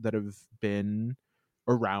trends that have been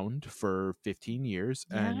around for 15 years.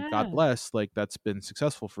 And Yeah. God bless, like that's been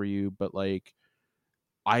successful for you. But like,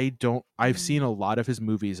 I've seen a lot of his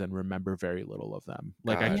movies and remember very little of them.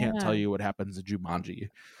 Like I God. can't tell Yeah. you what happens in Jumanji.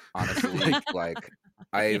 Honestly, like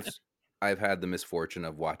I've had the misfortune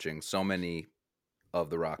of watching so many of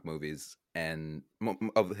the Rock movies and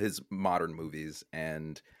of his modern movies,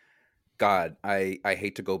 and God, I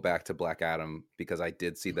hate to go back to Black Adam because I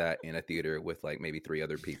did see that in a theater with like maybe 3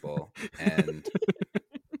 other people, and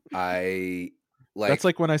I That's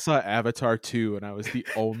like when I saw Avatar 2 and I was the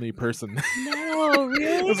only person. No,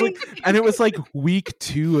 It was like, really? and it was like week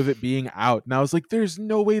 2 of it being out, and I was like, "There's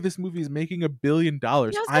no way this movie is making $1 billion. Yeah, I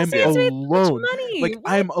was gonna I'm say, it's made so much alone. money. Like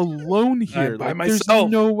What? I'm alone here. by Like there's myself.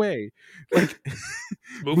 no way. Like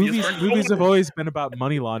movie is for movies have always been about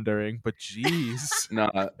money laundering, but jeez, no,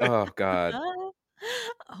 oh God,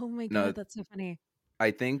 Oh my No. God, that's so funny.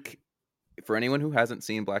 I think for anyone who hasn't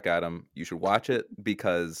seen Black Adam, you should watch it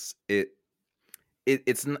because it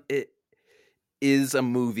is a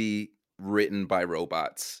movie written by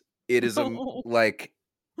robots. It is Oh. like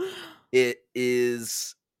it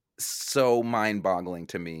is so mind-boggling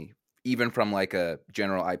to me, even from like a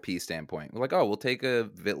general IP standpoint. We're like, oh, we'll take a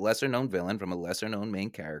lesser known villain from a lesser known main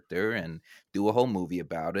character and do a whole movie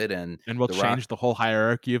about it, and and we'll The Rock- change the whole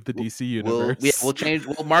hierarchy of the DC universe.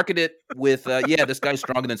 We'll market it with this guy's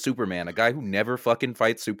stronger than Superman, a guy who never fucking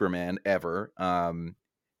fights Superman ever.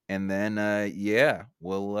 And then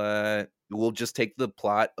we'll just take the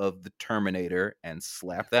plot of the Terminator and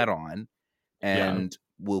slap that on, and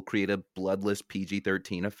we'll create a bloodless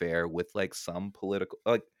PG-13 affair with like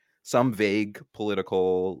some vague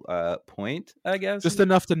political point, I guess. Just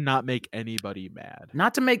enough to not make anybody mad.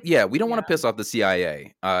 Not to make, we don't want to piss off the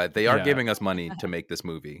CIA. They are Yeah. giving us money to make this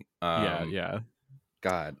movie. Yeah.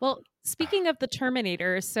 God. Well, speaking of the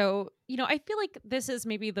Terminator, so, you know, I feel like this is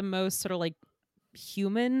maybe the most sort of like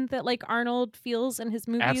human that like Arnold feels in his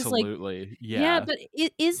movies. Like, Absolutely. yeah, but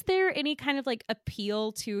is there any kind of like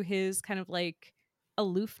appeal to his kind of like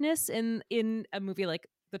aloofness in a movie like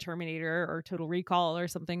The Terminator or Total Recall or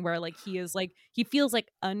something where like he feels like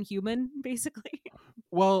unhuman basically?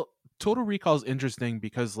 Well, Total Recall is interesting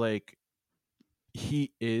because like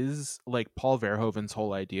he is like Paul Verhoeven's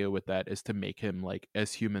whole idea with that is to make him like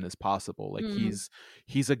as human as possible. Like Mm.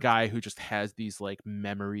 he's a guy who just has these like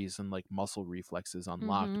memories and like muscle reflexes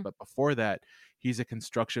unlocked. Mhm. But before that, he's a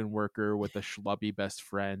construction worker with a schlubby best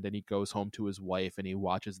friend, and he goes home to his wife and he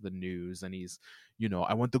watches the news, and he's,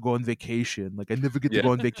 I want to go on vacation. Like I never get to Yeah.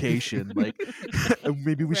 go on vacation. Like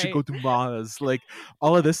maybe we should go Right. to Mars. Like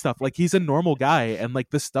all of this stuff. Like he's a normal guy, and like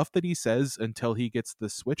the stuff that he says until he gets the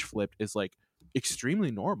switch flipped is like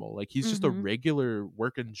extremely normal. Like he's just a Mhm. regular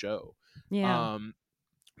working Joe. Yeah.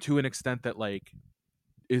 To an extent that like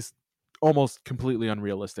is almost completely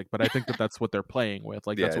unrealistic, but I think that that's what they're playing with.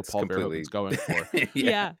 Like Yeah, that's what it's Paul completely Verhoeven's going for.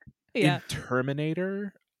 Yeah. In Yeah.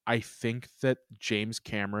 Terminator, I think that James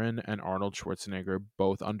Cameron and Arnold Schwarzenegger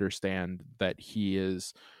both understand that he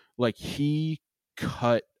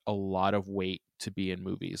cut a lot of weight to be in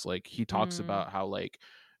movies. Like he talks Mm. about how like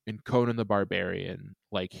in Conan the Barbarian,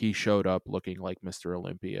 like he showed up looking like Mr.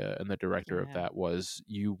 Olympia, and the director of Yeah. that was,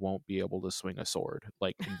 you won't be able to swing a sword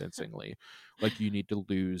like convincingly. Like you need to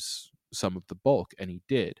lose some of the bulk, and he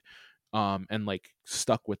did. And like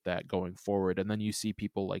stuck with that going forward. And then you see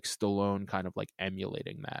people like Stallone kind of like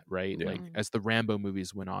emulating that, right? Yeah. Like Mm. as the Rambo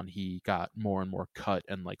movies went on, he got more and more cut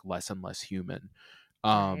and like less and less human.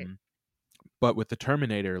 Right. But with the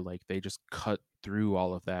Terminator, like they just cut through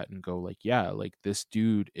all of that and go like, yeah, like this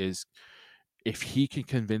dude is, if he can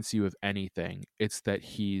convince you of anything, it's that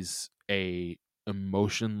he's a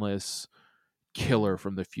emotionless killer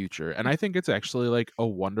from the future. And I think it's actually like a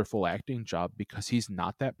wonderful acting job because he's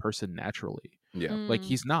not that person naturally. Yeah. Like Mm.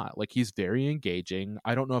 he's not. Like he's very engaging.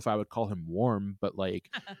 I don't know if I would call him warm, but like,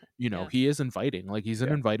 Yeah. he is inviting. Like he's an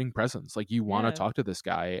Yeah. inviting presence. Like you want to Yeah. talk to this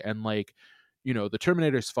guy. And like, the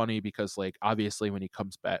Terminator's funny because like obviously when he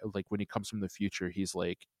comes back, like when he comes from the future, he's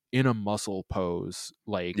like in a muscle pose,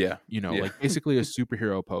 like Yeah. Yeah. like basically a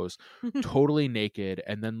superhero pose, totally naked.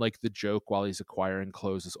 And then like the joke while he's acquiring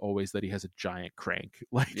clothes is always that he has a giant crank.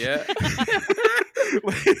 Like Yeah.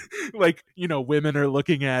 like women are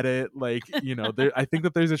looking at it like there, I think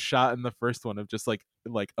that there's a shot in the first one of just like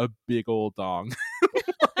a big old dong.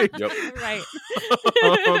 Like, Yep. Right.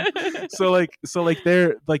 so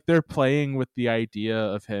they're playing with the idea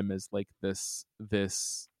of him as like this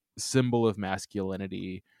symbol of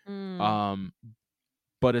masculinity, Mm.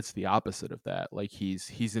 but it's the opposite of that. Like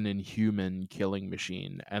he's an inhuman killing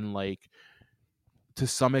machine. And like to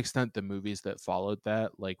some extent the movies that followed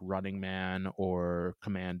that, like Running Man or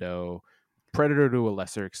Commando, Predator to a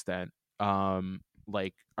lesser extent,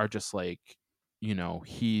 like are just like,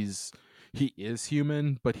 he is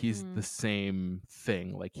human, but he's the same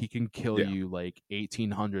thing. Like he can kill Yeah. you like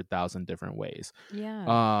 1,800,000 different ways.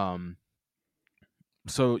 Yeah.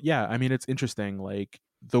 So yeah, I mean it's interesting, like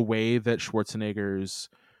the way that Schwarzenegger's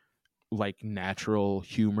like natural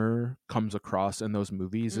humor comes across in those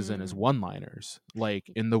movies is in his one-liners, like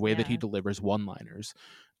in the way that he Yeah. delivers one-liners,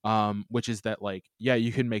 which is that like, yeah,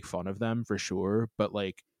 you can make fun of them for sure, but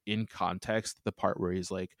like in context, the part where he's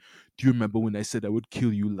like, do you remember when I said I would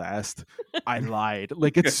kill you last? I lied.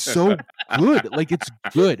 Like it's so good. Like it's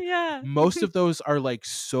good. Yeah. Most of those are like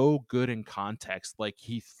so good in context. Like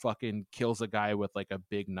he fucking kills a guy with like a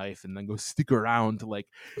big knife and then goes, stick around. Like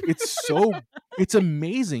it's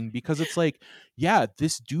amazing because it's like, yeah,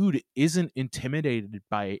 this dude isn't intimidated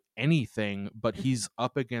by anything, but he's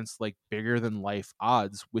up against like bigger than life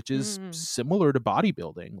odds, which is similar to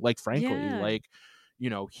bodybuilding. Like frankly, Yeah. like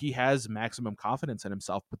he has maximum confidence in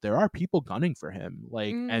himself, but there are people gunning for him,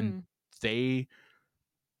 like and they,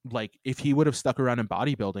 like if he would have stuck around in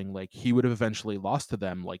bodybuilding, like he would have eventually lost to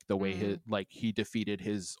them, like the way he defeated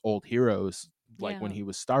his old heroes, like when Yeah. he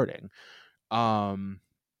was starting.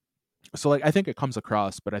 So like I think it comes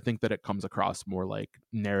across, but I think that it comes across more like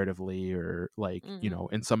narratively or like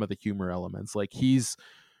in some of the humor elements. Like he's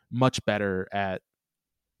much better at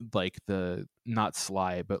like the not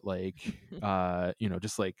sly but like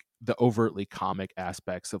just like the overtly comic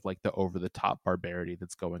aspects of like the over the top barbarity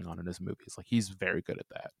that's going on in his movies. Like he's very good at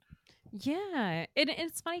that. Yeah, and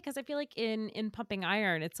it's funny because I feel like in Pumping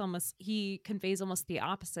Iron, it's almost, he conveys almost the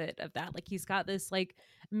opposite of that. Like he's got this like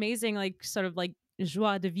amazing like sort of like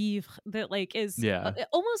joie de vivre that like is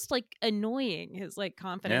almost like annoying, his like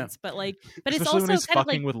confidence, but especially it's also when he's kind of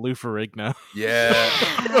fucking like, with Lou Ferrigno. Yeah.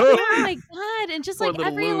 oh my god, and just Poor like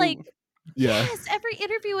little every Lou. like Yeah. yes, every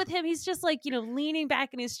interview with him, he's just like, leaning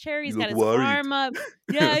back in his chair. He's You got look his worried. arm up.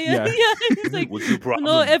 Yeah. He's like, What's your problem?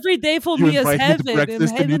 no, every day for You me is invite me to heaven. I'm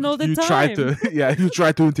breakfast and heaven all the you time. try to you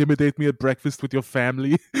try to intimidate me at breakfast with your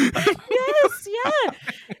family. Yes, yeah.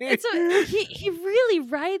 And so he really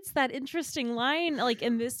writes that interesting line, like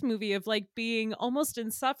in this movie, of like being almost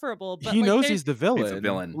insufferable, but He like knows there's he's the villain. He's a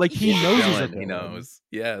villain. Like he Yeah. knows he's a Villain, villain. he knows.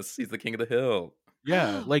 Yes, he's the king of the hill.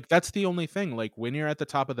 Yeah, like that's the only thing. Like when you're at the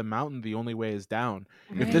top of the mountain, the only way is down.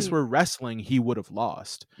 right. If this were wrestling, he would have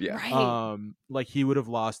lost. Yeah. right. Like he would have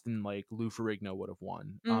lost, and like Lou Ferrigno would have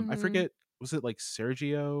won. I Mhm. forget, was it like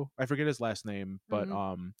Sergio? I forget his last name, but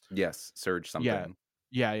Yes, Surge something.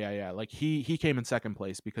 yeah. Like he came in second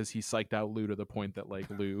place because he psyched out Lou to the point that like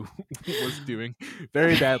Lou was doing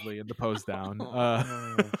very badly in the pose down.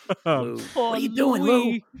 Lou. Poor What are you doing, Lou?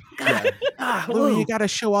 Louis. Yeah. Lou, Lou. you gotta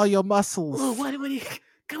show all your muscles. Lou, what are you?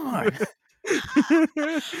 Come on.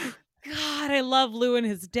 God, I love Lou and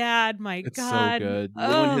his dad. My It's so God. good. Lou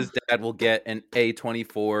and his dad will get an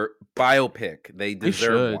A24 biopic. They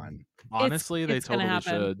deserve should. one. Honestly, they it's gonna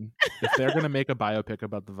totally happen. should. If they're gonna make a biopic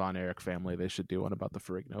about the Von Erich family, they should do one about the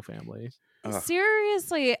Ferrigno family. Ugh.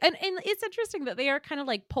 Seriously. And it's interesting that they are kind of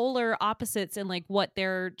like polar opposites in like what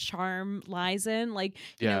their charm lies in. Like,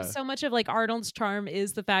 you know, Yeah. so much of like Arnold's charm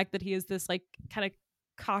is the fact that he is this like kind of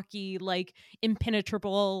cocky, like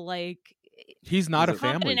impenetrable, like He's not He's a a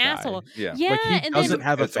family confident guy. asshole. Yeah. Yeah. Like he and doesn't then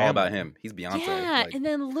have a It's all about family. him. He's Beyonce. yeah, like- and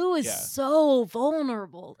then Lou is Yeah. so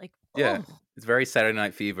vulnerable. Like Yeah. oh. It's very Saturday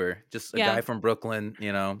Night Fever. Just a Yeah. guy from Brooklyn,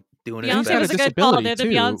 you know, doing his He's got Beyonce a was best. a good call. disability, They're the too.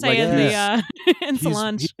 Beyonce Like, and the in He's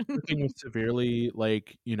Solange. working with severely,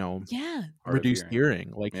 like, you know, Yeah. Hard of reduced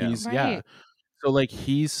hearing. Like Yeah. he's Right. So like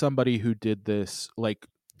he's somebody who did this, like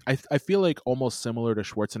I feel like almost similar to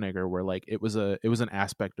Schwarzenegger, where like it was an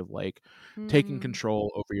aspect of like taking Mm,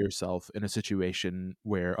 control over yourself in a situation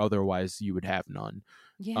where otherwise you would have none.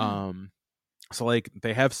 yeah. So like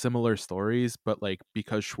they have similar stories, but like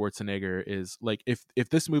because Schwarzenegger is like if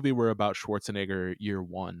this movie were about Schwarzenegger year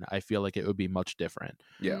one, I feel like it would be much different.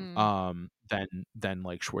 Yeah. Than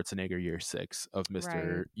like Schwarzenegger year 6 of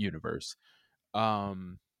Mr. Right. Universe.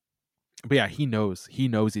 But yeah, he knows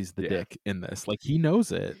he's the Yeah. dick in this. Like he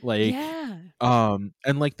knows it. Like Yeah.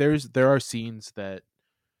 and like there are scenes that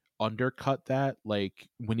undercut that, like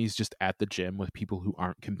when he's just at the gym with people who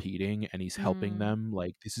aren't competing and he's helping Mm. them,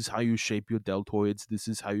 like this is how you shape your deltoids, this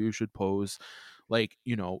is how you should pose. Like,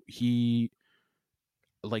 you know, he's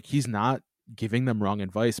not giving them wrong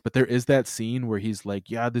advice, but there is that scene where he's like,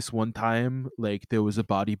 yeah, this one time like there was a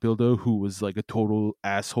bodybuilder who was like a total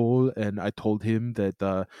asshole, and I told him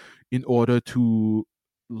that in order to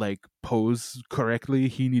like pose correctly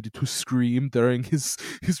he needed to scream during his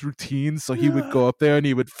routine, so he would go up there and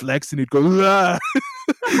he would flex and he'd go "Ah!"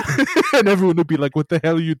 and everyone would be like, what the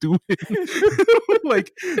hell are you doing?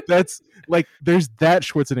 Like that's like there's that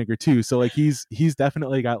Schwarzenegger too. So like he's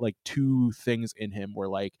definitely got like two things in him where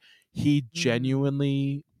like he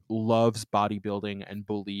genuinely loves bodybuilding and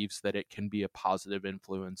believes that it can be a positive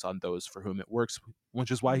influence on those for whom it works, which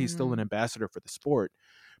is why he's still an ambassador for the sport.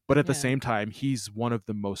 But at the Yeah. same time, he's one of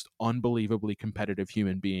the most unbelievably competitive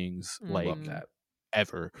human beings like Love that.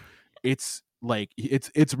 ever. It's like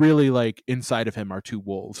it's really like inside of him are two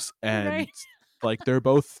wolves, and Right. like they're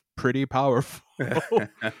both pretty powerful.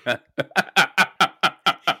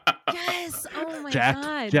 Yes. Oh my Jacked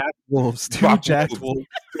God. wolves, two Rock jacked wolves.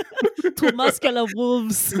 wolves. Two muscular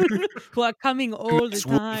wolves who are coming all the Yes,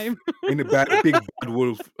 wolf. time. In a big bad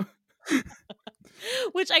wolf.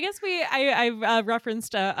 Which I guess I've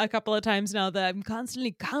referenced a couple of times now, that I'm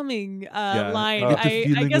constantly coming line. I get the I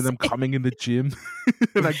feeling guess when I'm coming in the gym,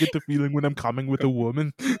 and I get the feeling when I'm coming with a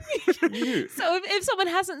woman. so if someone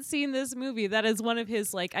hasn't seen this movie, that is one of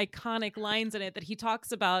his like iconic lines in it, that he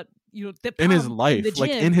talks about, you know, the In his pump life, the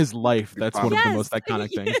like gym. in his life, that's one of the Yes. most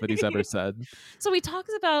iconic things that he's ever said. So he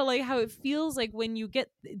talks about like how it feels like when you get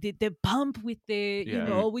the bump with the, you Yeah.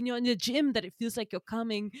 know, when you're in the gym, that it feels like you're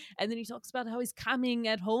coming. And then he talks about how he's coming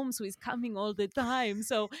at home, so he's coming all the time.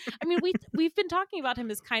 So I mean, we've been talking about him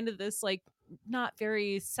as kind of this like not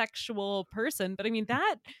very sexual person, but I mean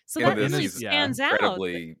that Yeah, that really he's stands out.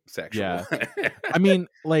 incredibly sexual. Yeah. I mean,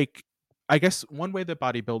 like, I guess one way that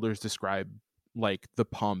bodybuilders describe like the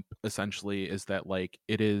pump essentially is that like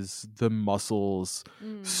it is the muscles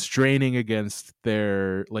Mm, straining against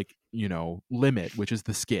their like, you know, limit, which is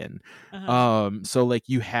the skin. uh-huh. So like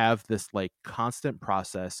you have this like constant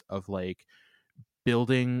process of like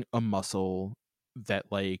building a muscle that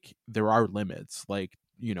like there are limits, like,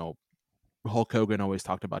 you know, Hulk Hogan always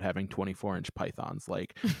talked about having 24-inch pythons.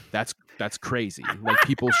 Like that's crazy. Like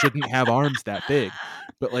people shouldn't have arms that big.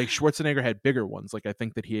 But like Schwarzenegger had bigger ones. Like I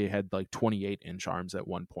think that he had like 28-inch arms at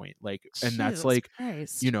one point. Like, and that's Jesus like,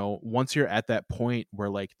 Christ. you know, once you're at that point where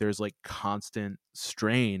like there's like constant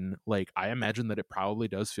strain, like I imagine that it probably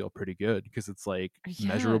does feel pretty good, because it's like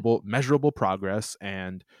Yeah. measurable progress,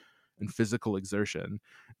 and and physical exertion.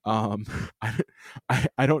 um I,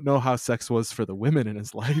 I don't know how sex was for the women in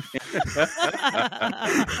his life.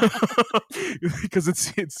 Because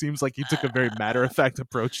it seems like he took a very matter-of-fact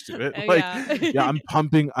approach to it. Like, Yeah. yeah, I'm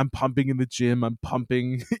pumping in the gym, I'm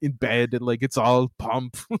pumping in bed, and like it's all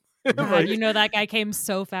pump. God, Like, you know that guy came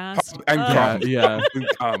so fast. And yeah, come. yeah, And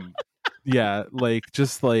come. yeah, like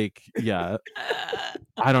just like, yeah,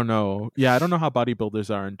 I don't know. Yeah, I don't know how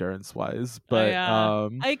bodybuilders are endurance wise, but Yeah.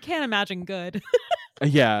 I can't imagine good.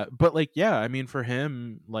 yeah, but like, yeah, I mean, for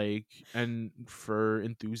him, like, and for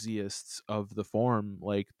enthusiasts of the form,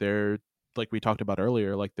 like, there, like we talked about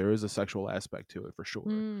earlier, like there is a sexual aspect to it for sure.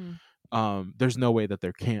 Mm, There's no way that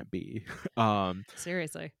there can't be.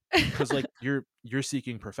 seriously. Because like you're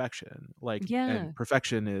seeking perfection, like, Yeah. and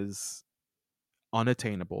perfection is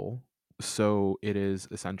unattainable, so it is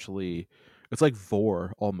essentially, it's like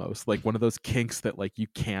vor, almost like one of those kinks that like you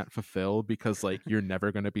can't fulfill because like you're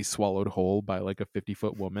never going to be swallowed whole by like a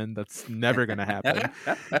 50-foot woman. That's never going to happen.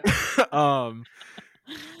 um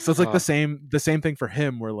so it's like Uh, the same thing for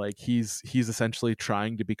him, where like he's essentially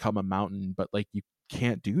trying to become a mountain, but like you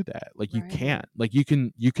can't do that. Like you Right. can't, like you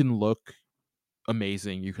can look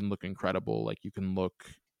amazing, you can look incredible, like you can look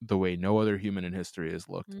the way no other human in history has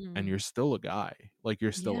looked, and Mm, you're still a guy. Like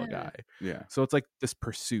you're still a yeah. guy. yeah. So it's like this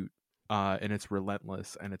pursuit, and it's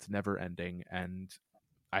relentless and it's never ending. And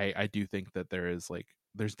I do think that there's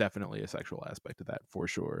definitely a sexual aspect to that for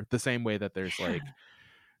sure. The same way that there's Yeah. like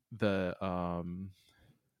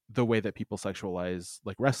the way that people sexualize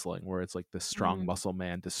like wrestling, where it's like this strong Mm, muscle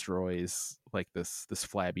man destroys like this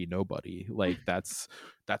flabby nobody. Like that's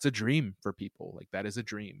a dream for people. Like that is a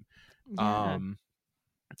dream. yeah. um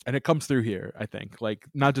and it comes through here, I think, like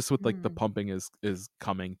not just with like the Mm, pumping is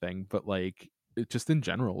coming thing, but like just in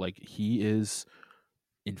general, like he is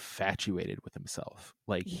infatuated with himself.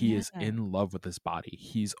 Like he yeah. is in love with his body.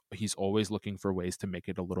 He's always looking for ways to make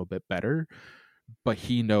it a little bit better, but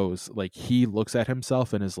he knows, like he looks at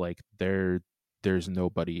himself and is like, there's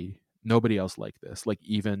nobody else like this, like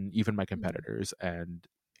even my Mm, competitors. And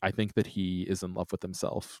I think that he is in love with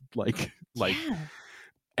himself. Like yeah.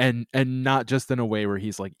 and not just in a way where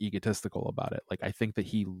he's like egotistical about it. Like I think that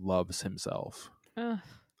he loves himself. Ugh,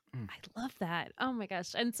 Mm. I love that. Oh my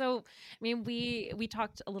gosh. And so, I mean, we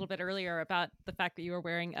talked a little bit earlier about the fact that you were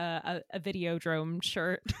wearing a Videodrome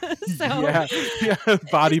shirt. So Yeah, yeah,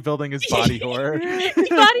 bodybuilding is body horror.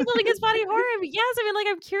 bodybuilding is body horror. But yes, I mean, like,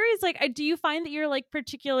 I'm curious, like, do you find that you're like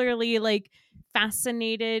particularly like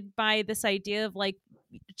fascinated by this idea of like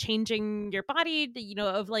changing your body,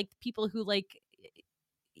 of like people who like,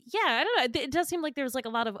 yeah, I don't know. It does seem like there's like a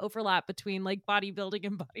lot of overlap between like bodybuilding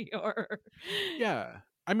and body horror. Yeah.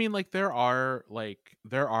 I mean, like there are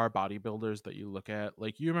bodybuilders that you look at.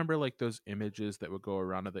 Like you remember like those images that would go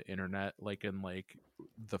around on the internet, like in like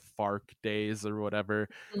the FARC days or whatever,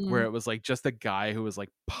 where Mm. it was like just a guy who was like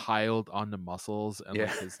piled on the muscles, and Yeah.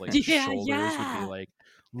 like his like Yeah, shoulders would be yeah. like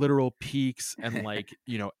literal peaks, and like,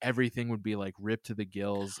 everything would be like ripped to the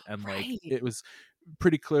gills, and like Right. it was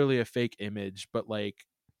pretty clearly a fake image, but like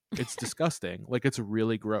it's disgusting. Like it's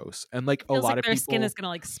really gross. And like It a feels lot like of their skin is people, gonna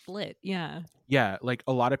like split. Yeah. yeah, like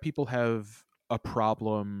a lot of people have a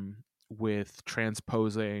problem with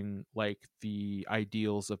transposing like the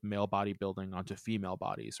ideals of male bodybuilding onto female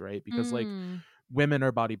bodies, right? Because like Mm, women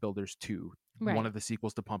are bodybuilders too. One right. of the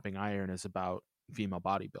sequels to Pumping Iron is about female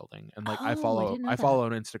bodybuilding, and like I Oh, I follow didn't know I that. follow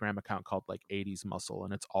an Instagram account called like 80s Muscle,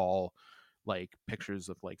 and it's all like pictures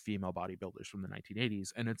of like female bodybuilders from the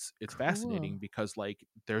 1980s. And it's Cool. fascinating because like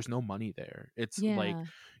there's no money there. It's like,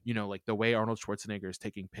 Yeah. like the way Arnold Schwarzenegger is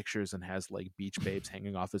taking pictures and has like beach babes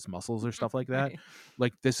hanging off his muscles or stuff like that. Right.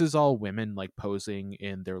 Like this is all women like posing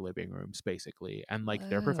in their living rooms basically, and like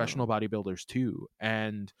they're professional Whoa. bodybuilders too.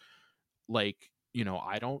 And like,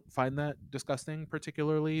 I don't find that disgusting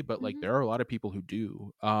particularly, but like Mhm. there are a lot of people who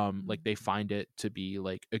do. Like Mm. they find it to be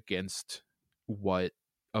like against what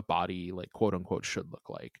a body like quote unquote should look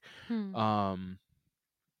like. Hmm. um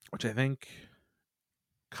which I think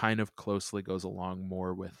kind of closely goes along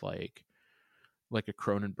more with like a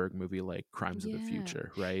Cronenberg movie like Crimes of the Yeah.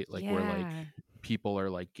 Future, right? Like where like Yeah. people are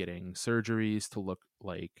like getting surgeries to look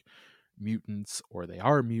like mutants, or they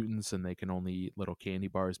are mutants and they can only eat little candy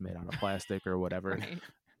bars made out of plastic or whatever. Right.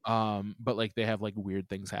 But like they have like weird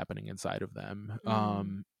things happening inside of them.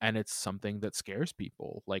 Mm. And it's something that scares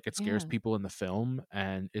people. Like it scares Yeah. people in the film,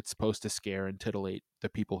 and it's supposed to scare and titillate the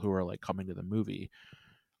people who are like coming to the movie.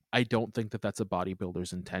 I don't think that that's a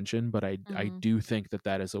bodybuilder's intention, but I do think that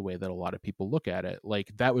that is a way that a lot of people look at it.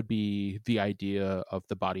 Like that would be the idea of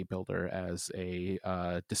the bodybuilder as a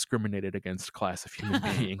discriminated against class of human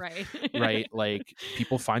being, Right. right? Like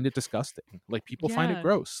people find it disgusting. Like people find it Yeah.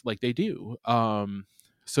 gross. Like they do.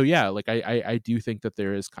 So yeah, like I do think that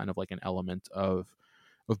there is kind of like an element of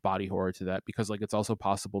body horror to that, because like it's also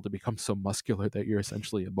possible to become so muscular that you're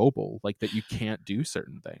essentially immobile, like that you can't do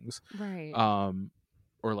certain things. Right.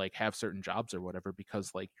 Or like have certain jobs or whatever,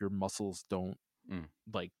 because like your muscles don't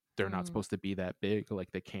like they're not supposed to be that big,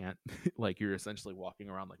 like they can't like you're essentially walking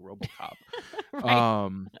around like RoboCop.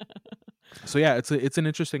 Right. So yeah, it's an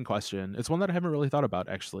interesting question. It's one that I haven't really thought about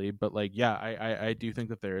actually, but like yeah, I do think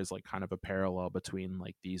that there is like kind of a parallel between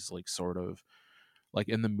like these like sort of like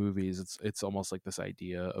in the movies it's almost like this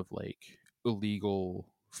idea of like illegal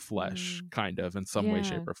flesh kind of in some way,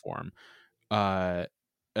 shape, Yeah. or form.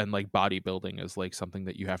 And like bodybuilding is like something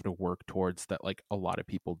that you have to work towards that like a lot of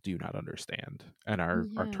people do not understand and are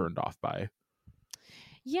Yeah. turned off by.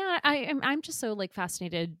 Yeah, I'm just so like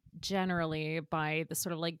fascinated generally by the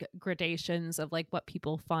sort of like gradations of like what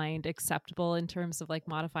people find acceptable in terms of like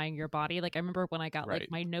modifying your body. Like I remember when I got Right.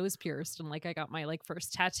 like my nose pierced and like I got my like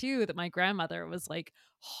first tattoo, that my grandmother was like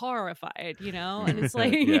horrified, you know? And it's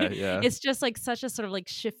like Yeah. it's just like such a sort of like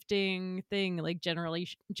shifting thing, like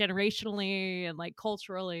generationally and like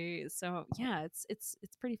culturally. So yeah, it's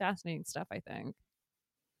pretty fascinating stuff, I think.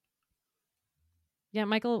 Yeah,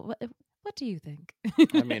 Michael, what do you think?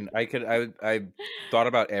 I mean, I thought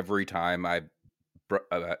about every time I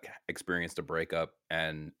experienced a breakup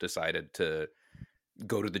and decided to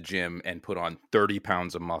go to the gym and put on 30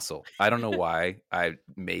 pounds of muscle. I don't know why I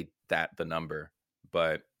made that the number,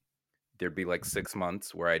 but there'd be like 6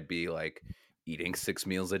 months where I'd be like eating 6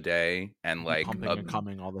 meals a day and like pumping and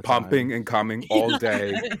coming all the Pumping time. and coming all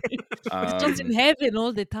day. It's just in heaven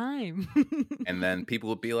all the time. And then people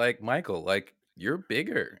would be like, Michael, like, you're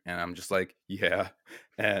bigger. And I'm just like, yeah.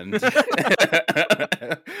 And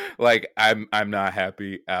like, I'm not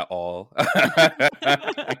happy at all.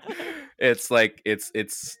 It's like,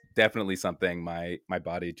 it's definitely something my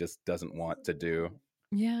body just doesn't want to do.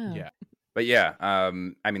 Yeah. But yeah, I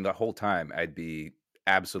mean, the whole time I'd be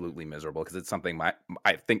absolutely miserable because it's something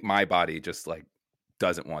I think my body just like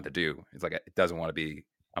doesn't want to do. It's like it doesn't want to be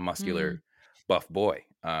a muscular buff boy.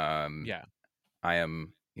 Yeah. I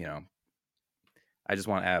am, I just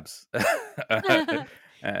want abs. I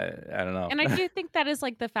don't know. And I do think that is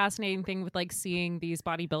like the fascinating thing with like seeing these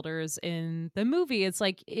bodybuilders in the movie. It's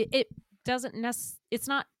like it doesn't it's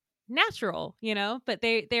not natural, but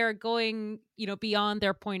they're going, beyond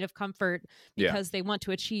their point of comfort because they want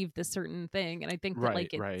to achieve this certain thing. And I think that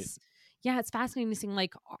like it's fascinating seeing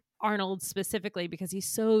like Arnold specifically because he's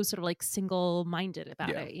so sort of like single-minded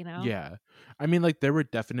about it, Yeah. I mean, like there were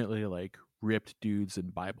definitely like ripped dudes in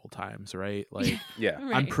Bible times, right? Like Yeah.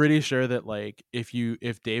 Right. I'm pretty sure that like if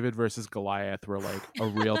David versus Goliath were like a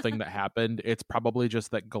real thing that happened, it's probably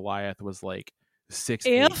just that Goliath was like 6'8"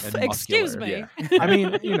 and muscular. Excuse me. Yeah. I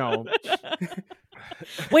mean,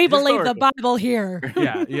 we believe the Bible here.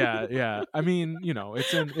 Yeah. I mean,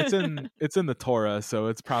 it's in the Torah, so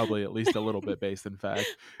it's probably at least a little bit based in fact.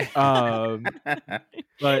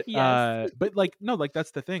 But Yes. but like no, like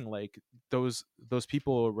that's the thing. Like those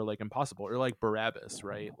people were like impossible, or like Barabbas,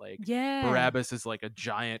 right? Like Barabbas is like a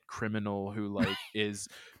giant criminal who like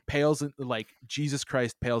pales in, like Jesus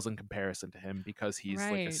Christ pales in comparison to him because he's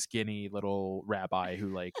like a skinny little rabbi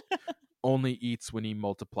who like only eats when he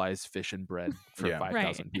multiplies fish and bread for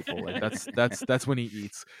 5,000 people. Like that's when he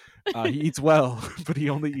eats. He eats well, but he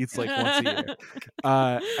only eats like once a year.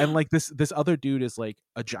 And like this other dude is like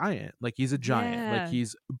a giant. Like he's a giant. Like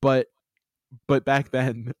he's but back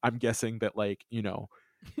then I'm guessing that like,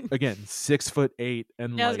 again 6'8"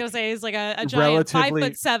 and I was gonna say he's like a giant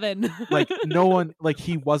 5'7". Like no one, like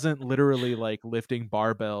he wasn't literally like lifting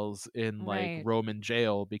barbells in like Roman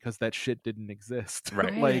jail because that shit didn't exist.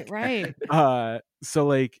 Right. So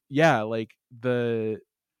like yeah, like I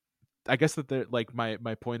guess that there like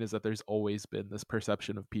my point is that there's always been this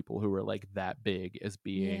perception of people who are like that big as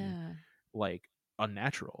being like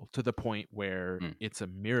unnatural to the point where it's a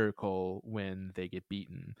miracle when they get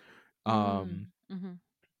beaten.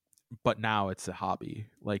 But now it's a hobby.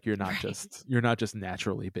 Like you're not just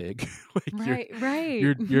naturally big. Like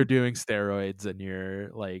you're doing steroids and you're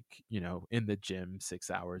like, in the gym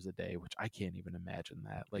 6 hours a day, which I can't even imagine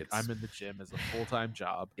that. Like I'm in the gym as a full-time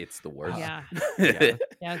job. It's the worst. It's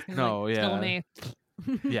gonna kill me.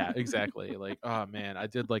 Yeah, exactly. Like, oh man, I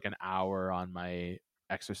did like an hour on my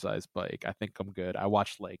exercise bike, I think I'm good. I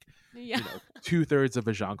watched like Yeah. 2/3 of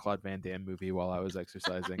a Jean-Claude Van Damme movie while I was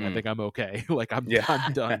exercising. I think I'm okay. Like I'm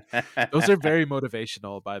done. Those are very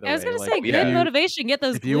motivational, by the I was way. gonna Like say, good motivation. Get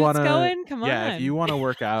those if you glutes want to, going. Come on. if you want to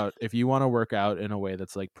work out in a way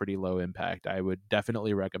that's like pretty low impact, I would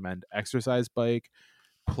definitely recommend exercise bike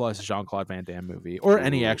plus Jean-Claude Van Damme movie, or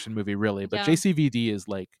any action movie really. But Yeah. JCVD is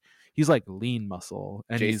like, he's like lean muscle,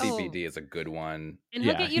 and JCVD is a good one. And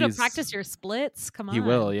he'll get you to practice your splits. Come on. He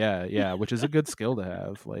will, yeah, which is a good skill to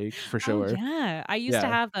have, like for sure. Oh, yeah, I used to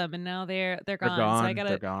have them, and now they're gone.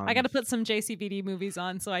 So I gotta put some JCVD movies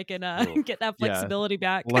on so I can get that flexibility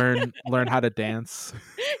back. Learn how to dance.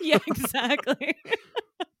 Yeah, exactly.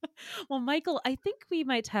 Well, Michael, I think we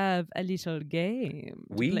might have a little game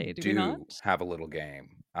to play. Do we not? Have a little game.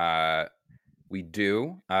 We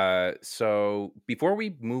do. So before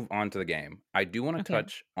we move on to the game, I do want to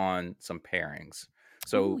touch on some pairings.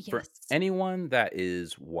 So for anyone that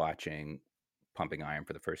is watching Pumping Iron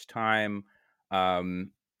for the first time,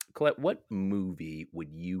 Colette, what movie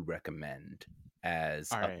would you recommend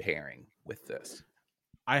as a pairing with this?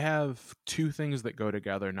 I have two things that go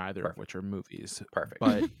together, neither of which are movies. Perfect.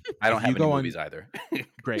 But I don't have any movies either.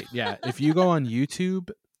 Great. Yeah. If you go on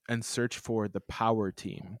YouTube and search for The Power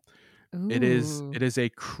Team, it is a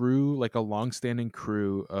crew, like a long-standing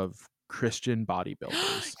crew of Christian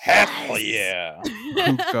bodybuilders. Hell yeah.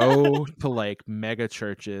 Who go to like mega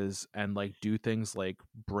churches and like do things like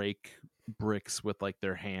break bricks with like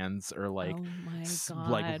their hands, or like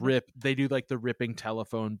they do like the ripping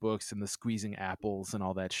telephone books and the squeezing apples and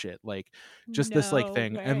all that shit, like just this like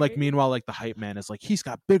thing. And like meanwhile, like the hype man is like, he's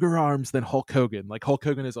got bigger arms than Hulk Hogan. Like Hulk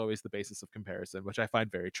Hogan is always the basis of comparison, which I find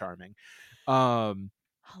very charming.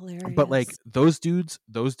 Hilarious. But like those dudes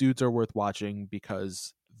are worth watching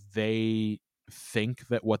because they think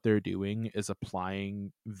that what they're doing is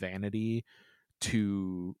applying vanity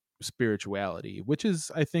to spirituality, which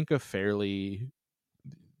is, I think, a fairly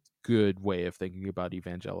good way of thinking about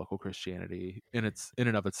evangelical Christianity in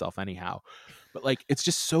and of itself anyhow. But like it's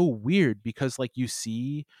just so weird because like you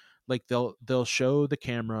see, like they'll show the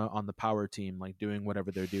camera on the Power Team like doing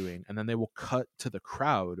whatever they're doing, and then they will cut to the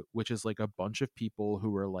crowd, which is like a bunch of people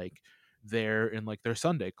who are like there in like their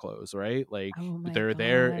Sunday clothes, right? Like they're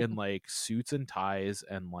there in like suits and ties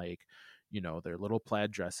and like, their little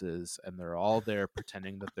plaid dresses, and they're all there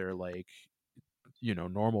pretending that they're like,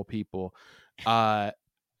 normal people. But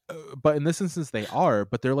in this instance they are,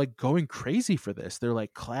 but they're like going crazy for this. They're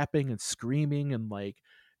like clapping and screaming, and like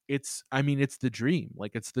it's the dream.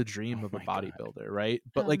 Like it's the dream of a bodybuilder, right?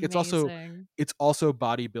 But like it's also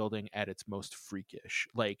bodybuilding at its most freakish.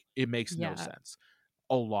 Like it makes no sense.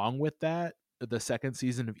 Along with that, the second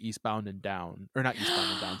season of Eastbound and Down, or not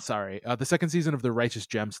Eastbound and Down, sorry, the second season of The Righteous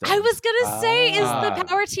Gemstones. I was gonna say, is the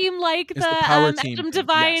Power Team like the Power Team Adam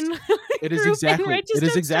Divine? Yes. It is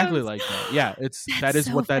exactly like that. Yeah, that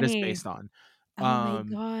is what that is based on. Oh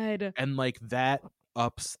my god! And like that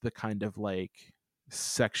ups the kind of like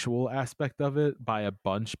sexual aspect of it by a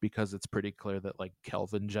bunch, because it's pretty clear that like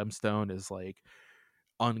Kelvin Gemstone is like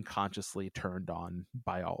unconsciously turned on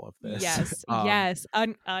by all of this. Yes,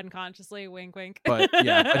 unconsciously, wink wink. But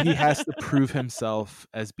he has to prove himself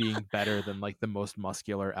as being better than like the most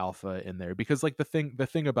muscular alpha in there, because like the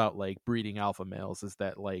thing about like breeding alpha males is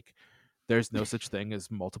that like there's no such thing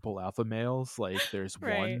as multiple alpha males. Like there's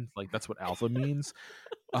one, like that's what alpha means.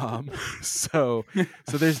 So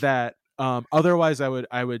there's that. Otherwise, I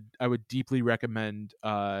would deeply recommend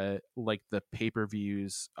like the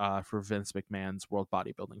pay-per-views for Vince McMahon's World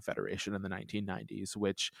Bodybuilding Federation in the 1990s,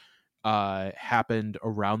 which happened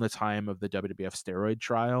around the time of the WWF steroid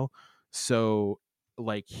trial. So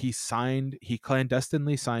like he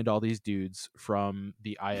clandestinely signed all these dudes from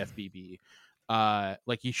the IFBB.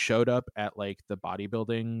 Like he showed up at like the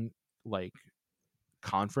bodybuilding like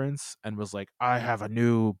conference and was like, I have a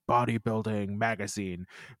new bodybuilding magazine,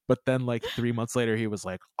 but then like 3 months later he was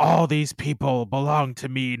like, all these people belong to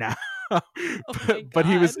me now. But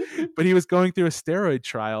he was going through a steroid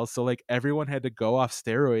trial, so like everyone had to go off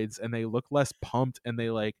steroids and they looked less pumped, and they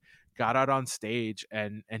like got out on stage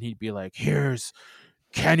and he'd be like, here's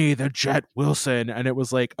Kenny the Jet Wilson, and it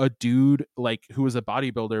was like a dude like who was a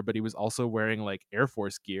bodybuilder, but he was also wearing like Air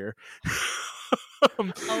Force gear.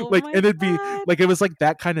 Like, and it'd be like, it was like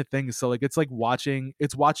that kind of thing. So like it's watching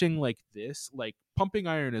like this, like Pumping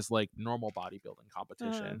Iron is like normal bodybuilding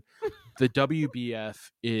competition. The WBF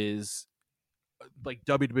is like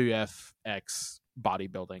WWF X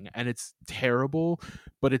bodybuilding, and it's terrible,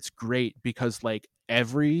 but it's great because like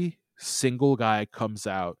every single guy comes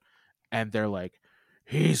out and they're like,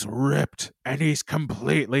 he's ripped and he's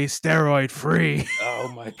completely steroid free.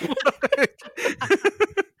 Oh my god.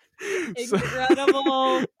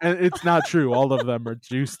 Incredible. And it's not true. All of them are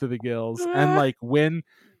juiced to the gills. And like when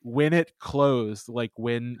it closed, like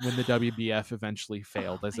when the WBF eventually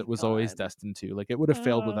failed, as my it was always God. destined to, like it would have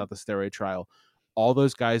failed without the steroid trial. All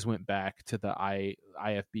those guys went back to the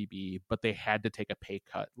IFBB, but they had to take a pay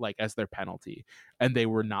cut, like as their penalty, and they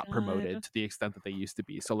were not promoted God. to the extent that they used to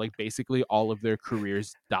be. So, like basically, all of their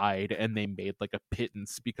careers died, and they made like a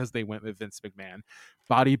pittance because they went with Vince McMahon.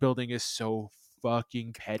 Bodybuilding is so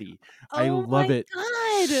fucking petty. I Oh love my it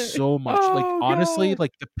God. so much. Like Oh, honestly, God.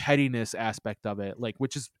 like the pettiness aspect of it, like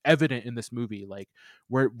which is evident in this movie. Like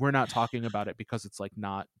we're not talking about it because it's like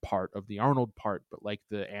not part of the Arnold part, but like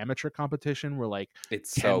the amateur competition where like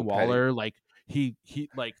It's Ken so Waller, petty. like he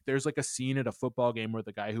like there's like a scene at a football game where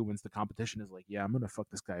the guy who wins the competition is like, yeah, I'm gonna fuck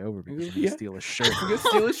this guy over because I'm gonna Yeah. steal his shirt. I'm gonna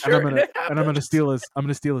steal his And I'm shirt, gonna it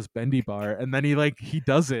happens. steal his bendy bar, and then he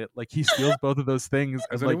does it, like he steals both of those things,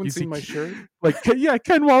 Has and like anyone you see seen my shirt? like yeah,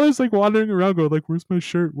 Ken Waller's like wandering around going like, where's my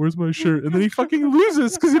shirt, and then he fucking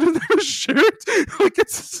loses because he doesn't have a shirt. Like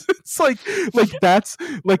it's like that's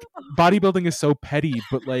like bodybuilding is so petty,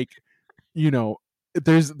 but like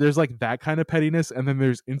there's like that kind of pettiness, and then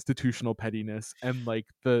there's institutional pettiness, and like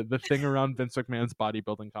the thing around Vince McMahon's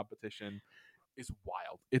bodybuilding competition is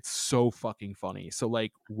wild. It's so fucking funny. So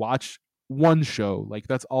like watch one show, like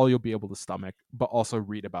that's all you'll be able to stomach, but also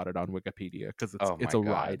read about it on Wikipedia because Oh it's my a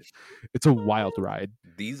God. ride. It's a wild ride.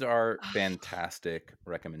 These are fantastic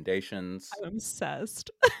recommendations. I'm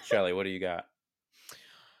obsessed. Shelly, what do you got?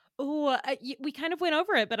 Oh, we kind of went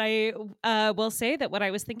over it, but I will say that what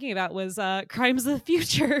I was thinking about was Crimes of the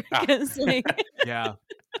Future. Because, like, Yeah.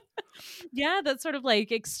 yeah, that sort of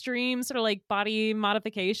like extreme sort of like body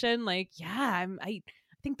modification. Like, yeah, I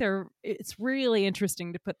think it's really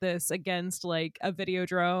interesting to put this against like a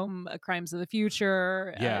Videodrome, a Crimes of the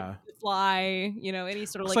Future, Yeah. Fly, any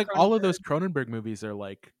sort of It's like like all of Cronenberg. those Cronenberg movies are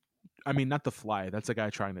like, I mean, not The Fly. That's a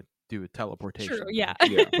guy trying to do a teleportation. True, thing. yeah.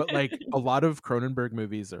 Yeah. But like a lot of Cronenberg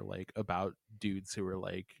movies are like about dudes who are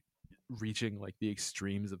like reaching like the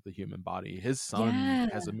extremes of the human body. His son Yeah.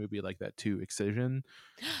 has a movie like that too, Excision.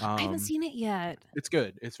 I haven't seen it yet. It's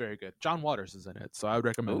good. It's very good. John Waters is in it, so I would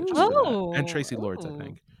recommend it just Ooh. for that. And Tracy Lords, I Oh.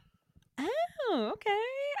 think. Oh, okay.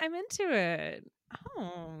 I'm into it.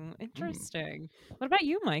 Oh, interesting. What about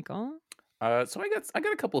you, Michael? So I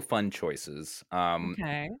got a couple of fun choices.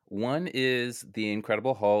 Okay. One is the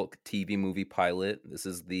Incredible Hulk TV movie pilot. This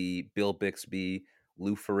is the Bill Bixby,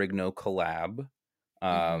 Lou Ferrigno collab.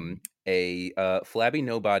 A flabby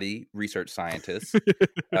nobody research scientist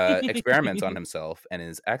experiments on himself and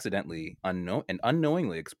is accidentally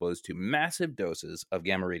unknowingly exposed to massive doses of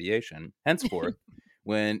gamma radiation. Henceforth,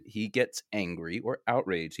 when he gets angry or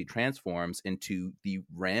outraged, he transforms into the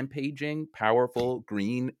rampaging, powerful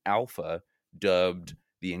green alpha dubbed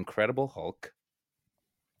the Incredible Hulk.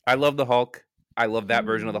 I love the Hulk. I love that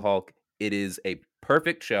version of the Hulk. It is a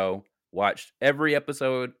perfect show. Watched every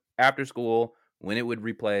episode after school when it would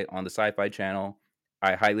replay on the Sci-Fi Channel.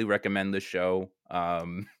 I highly recommend this show.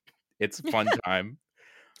 It's a fun time.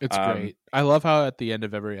 It's great. I love how at the end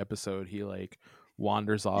of every episode he like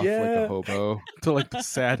wanders off like a hobo to like the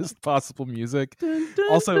saddest possible music. Dun,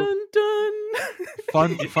 dun, Also, dun,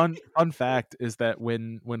 dun. fun fact is that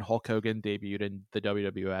when Hulk Hogan debuted in the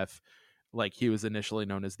WWF, like he was initially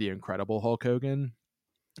known as the Incredible Hulk Hogan.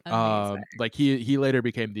 Amazing. Like he later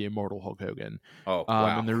became the Immortal Hulk Hogan. Oh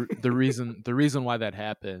wow! And the reason why that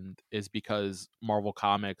happened is because Marvel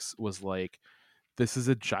Comics was like, this is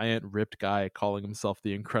a giant ripped guy calling himself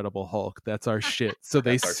the Incredible Hulk. That's our shit. So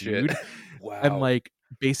they That's our shit. sued. Wow. And like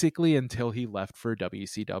basically until he left for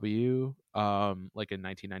WCW, like in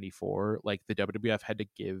 1994, like the WWF had to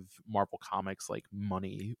give Marvel Comics like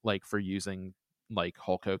money like for using like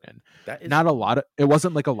Hulk Hogan. That is not a lot of, it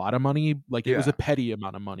wasn't like a lot of money, like it was Yeah. a petty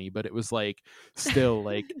amount of money, but it was like still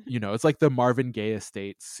like, it's like the Marvin Gaye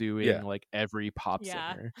estate suing like every pop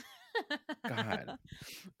singer. God.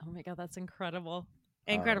 Oh my God, that's incredible.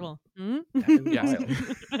 Incredible. That is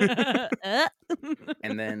Yeah. wild.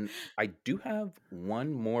 And then I do have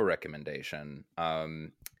one more recommendation.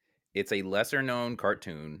 It's a lesser known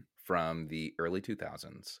cartoon from the early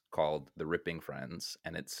 2000s called The Ripping Friends,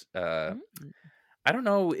 and it's I don't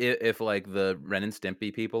know if like the Ren and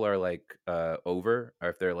Stimpy people are like over, or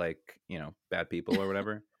if they're like bad people or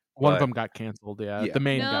whatever. One of them got canceled. Yeah, the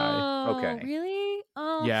main guy. Okay. Really?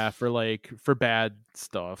 Oh. Yeah, for bad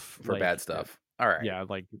stuff. For bad stuff. All right. Yeah,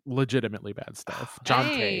 like legitimately bad stuff. John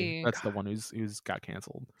Kay, Hey. that's the one who's got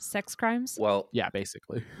canceled. Sex crimes? Well, Yeah,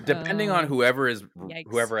 basically. depending on whoever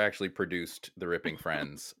Yikes. actually produced The Ripping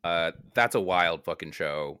Friends, that's a wild fucking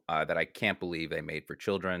show that I can't believe they made for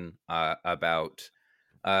children about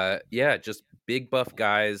Yeah, just big buff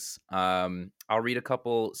guys. I'll read a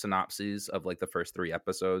couple synopses of like the first 3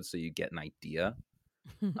 episodes so you get an idea.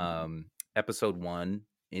 Episode 1,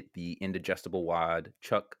 the indigestible wad.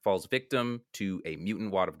 Chuck falls victim to a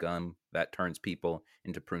mutant wad of gum that turns people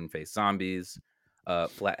into prune-faced zombies.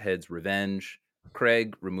 Flathead's revenge.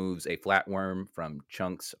 Craig removes a flatworm from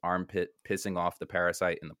Chunk's armpit, pissing off the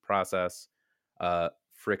parasite in the process.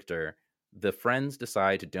 Frichter. The friends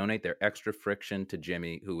decide to donate their extra friction to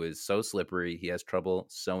Jimmy, who is so slippery he has trouble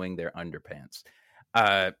sewing their underpants.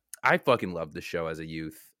 I fucking loved the show as a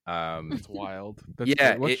youth. That's wild. That's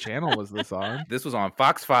Yeah, what channel was this on? This was on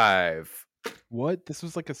Fox 5. What? This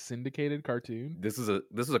was like a syndicated cartoon? This is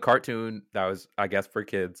a cartoon that was, I guess, for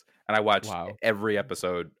kids, and I watched Wow. every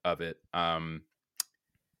episode of it.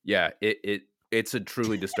 Yeah, it's a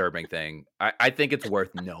truly disturbing thing. I think it's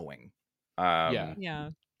worth knowing.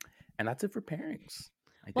 Yeah. And that's it for pairings.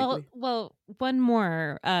 I think Well, one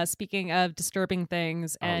more. Speaking of disturbing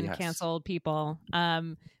things and yes. canceled people,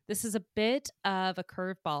 this is a bit of a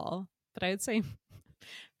curveball, but I would say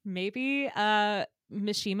maybe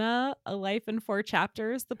Mishima: A Life in 4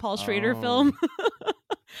 Chapters, the Paul Schrader film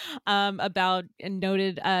about a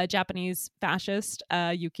noted Japanese fascist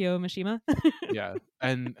Yukio Mishima. Yeah,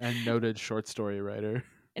 and noted short story writer.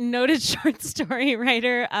 Noted short story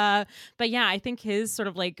writer. But yeah, I think his sort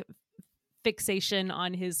of like fixation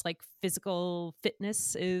on his like physical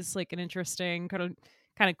fitness is like an interesting kind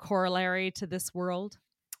of corollary to this world.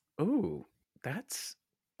 Ooh, that's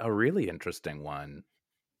a really interesting one.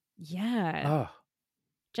 Yeah. Oh,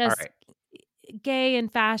 Just all right. Gay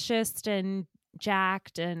and fascist and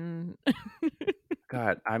jacked and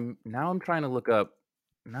God, I'm trying to look up.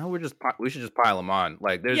 Now we should just pile them on.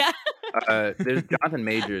 Like there's Jonathan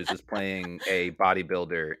Majors is playing a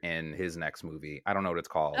bodybuilder in his next movie. I don't know what it's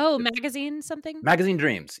called. Oh, Magazine something? Magazine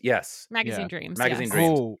Dreams. Yes. Magazine Dreams. Magazine yes.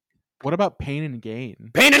 Dreams. Oh, what about Pain and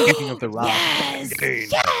Gain? Pain and Speaking of The Rock. Yes.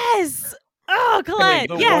 Yes. Oh, Colette.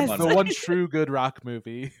 The yes. the one true good rock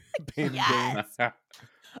movie. Pain and Gain.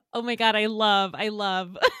 Oh my God, I love.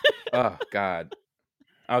 Oh God.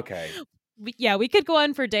 Okay. Yeah, we could go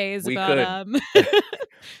on for days We about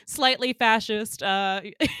slightly fascist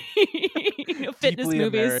fitness Deeply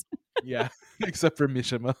movies. American. Yeah, except for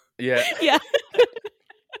Mishima. Yeah. Yeah.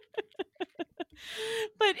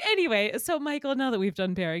 But anyway, so Michael, now that we've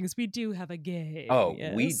done pairings, we do have a gay. Oh,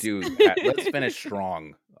 yes. we do. Let's finish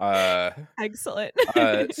strong. Excellent.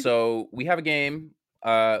 So we have a game.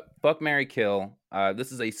 Fuck, Marry, Kill.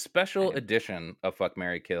 This is a special edition of Fuck,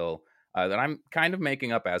 Marry, Kill that I'm kind of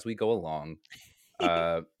making up as we go along.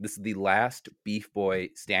 This is the last Beef Boy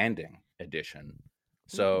standing edition.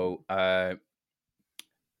 So,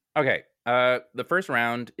 okay. The first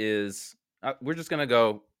round is we're just gonna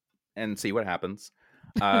go and see what happens.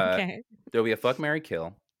 Okay. There'll be a Fuck, Marry,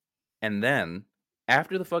 Kill, and then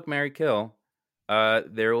after the Fuck, Marry, Kill,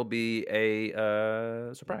 there will be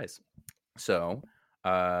a surprise. So,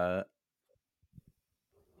 for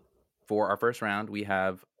our first round, we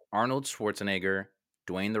have Arnold Schwarzenegger,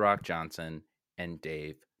 Dwayne "The Rock" Johnson, and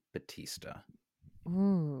Dave Bautista.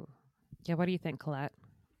 Ooh. Yeah, what do you think, Colette?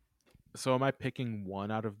 So am I picking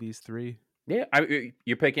one out of these 3? Yeah,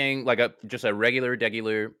 you're picking like just a regular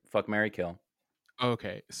Fuck, Marry, Kill.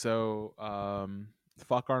 Okay, so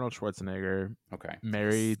fuck Arnold Schwarzenegger. Okay.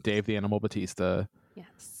 Marry Dave the Animal Bautista.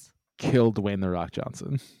 Yes. Kill Dwayne The Rock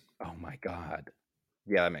Johnson. Oh my God.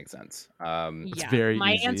 Yeah, that makes sense. It's very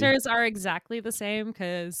my easy. answers are exactly the same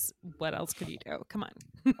because what else could you do? Come on.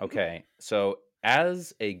 Okay, so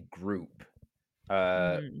as a group,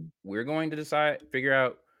 we're going to figure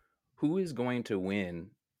out who is going to win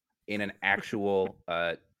in an actual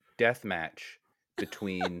death match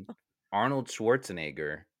between Arnold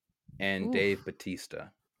Schwarzenegger and Dave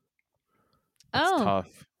Bautista. That's Oh,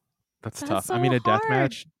 tough. That's tough. so I mean, a death hard.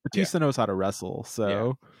 match. Batista knows how to wrestle,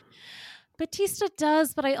 so Batista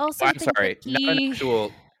does, but I also I'm think sorry, that not an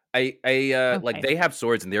actual. Like they have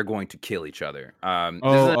swords and they're going to kill each other. This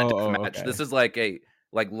isn't a death match. Okay. This is like a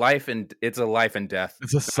life and it's a life and death.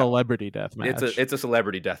 It's a celebrity death match. It's a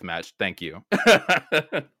celebrity death match. Thank you.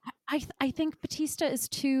 I think Batista is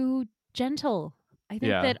too gentle. I think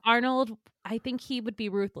Yeah. that Arnold, I think he would be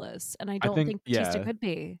ruthless, and I don't think- think Batista yeah. could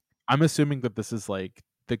be. I'm assuming that this is like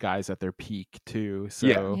the guys at their peak too. So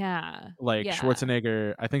Yeah. like Yeah.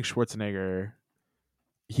 Schwarzenegger, I think Schwarzenegger,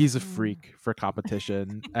 he's a freak for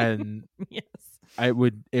competition, and Yes. it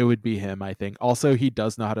would be him. I think. Also, he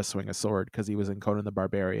does know how to swing a sword because he was in Conan the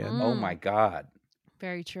Barbarian. Oh my God.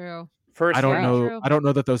 Very true. First I don't round. know. True. I don't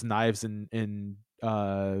know that those knives in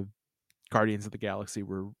Guardians of the Galaxy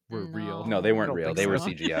were real. No, they I weren't don't real. think They were so.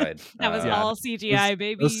 CGI'd. That was Yeah. all CGI,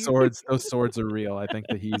 baby. Those swords are real. I think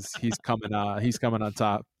that he's coming on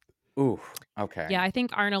top. Ooh, okay. Yeah, I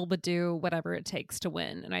think Arnold would do whatever it takes to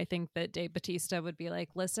win. And I think that Dave Bautista would be like,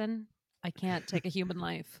 listen, I can't take a human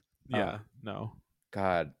life. Yeah, no.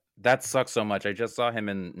 God, that sucks so much. I just saw him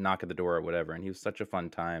in Knock at the Door or whatever, and he was such a fun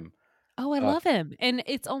time. Oh, I love him. And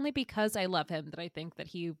it's only because I love him that I think that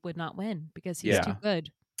he would not win because he's Yeah. too good.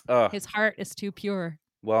 Ugh. His heart is too pure.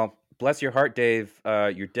 Well, bless your heart, Dave.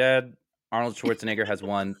 You're dead. Arnold Schwarzenegger has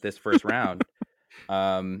won this first round.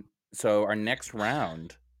 So our next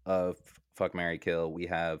round of Fuck, Marry, Kill, we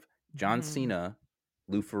have John Cena,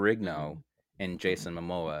 Lou Ferrigno, and Jason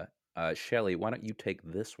Momoa. Shelly, why don't you take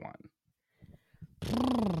this one?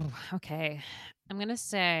 Okay. I'm going to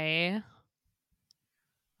say,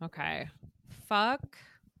 fuck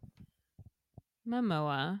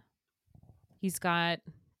Momoa. He's got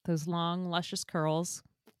those long, luscious curls.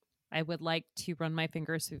 I would like to run my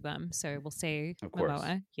fingers through them. So we'll say Of course.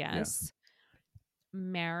 Momoa. Yes.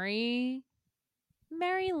 Marry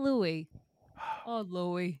Louis. Oh,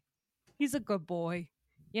 Louis. He's a good boy.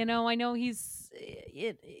 You know, I know he's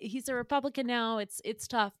a Republican now. It's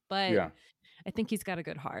tough, but Yeah. I think he's got a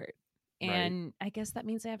good heart. And I guess that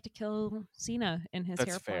means I have to kill Cena in his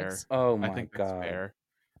That's hair fair. plugs. Oh my I think God. that's fair.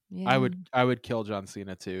 Yeah. I would kill John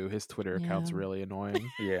Cena too. His Twitter account's Yeah. really annoying.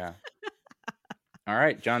 Yeah. All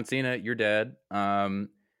right, John Cena, you're dead.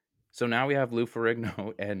 So now we have Lou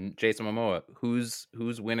Ferrigno and Jason Momoa. Who's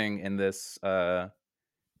winning in this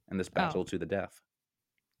battle to the death?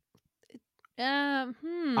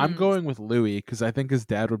 I'm going with Louis because I think his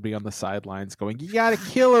dad would be on the sidelines going, "You gotta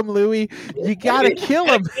kill him, Louis. You gotta kill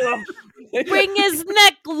him. Bring his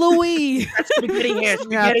neck, Louis. Spaghetti hair,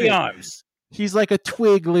 spaghetti arms. He's like a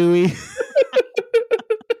twig, Louis."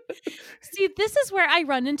 See, this is where I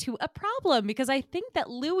run into a problem because I think that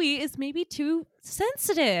Louis is maybe too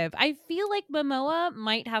sensitive. I feel like Momoa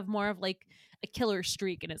might have more of like a killer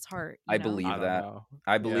streak in his heart. I believe I don't that. know.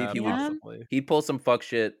 I believe Yeah, he would. possibly. He'd pull some fuck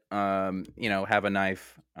shit. Have a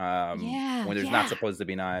knife. When there's not supposed to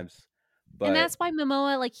be knives. But and that's why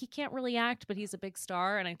Momoa, like, he can't really act, but he's a big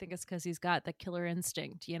star, and I think it's because he's got the killer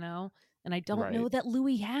instinct, you know. And I don't know Right. that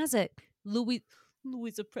Louis has it. Louis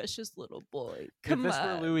a precious little boy. Come if this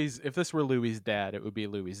on. If this were Louis' dad, it would be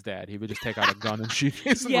Louis' dad. He would just take out a gun and shoot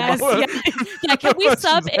Jason Yes, Momoa. yeah. Can we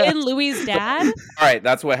sub Questions in Louis' dad? all right,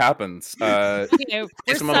 that's what happens. Okay, we're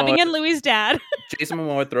Jason subbing Momoa- in Louis' dad. Jason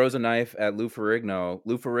Momoa throws a knife at Lou Ferrigno.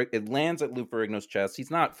 It lands at Lou Ferrigno's chest.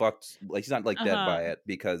 He's not fucked. Like, he's not like dead by it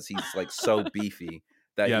because he's like so beefy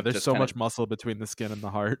that Yeah, he there's just so kinda- much muscle between the skin and the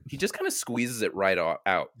heart. He just kind of squeezes it right out.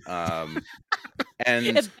 And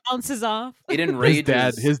It bounces off. it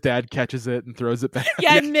enrages. His dad catches it and throws it back.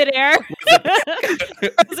 Yeah, in midair.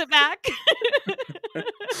 Throws it back.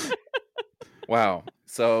 Wow.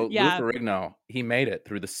 So Yeah. Lou Ferrigno, he made it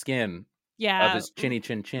through the skin of Yeah. his chinny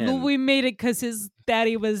chin chin. Louis made it because his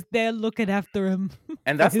daddy was there looking after him.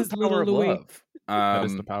 And that's his the little power of Louis. love. That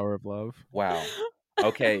is the power of love. Wow.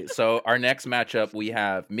 Okay, so our next matchup, we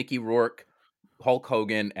have Mickey Rourke, Hulk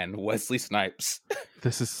Hogan, and Wesley Snipes.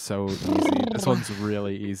 This is so easy. This one's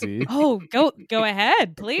really easy. Oh, go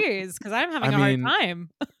ahead, please, because I'm having I a hard mean, time.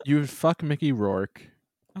 You would fuck Mickey Rourke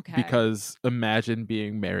Okay. because imagine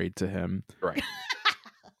being married to him. Right.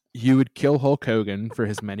 You would kill Hulk Hogan for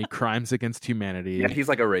his many crimes against humanity. Yeah, he's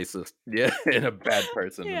like a racist. Yeah, and a bad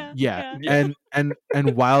person. Yeah. Yeah.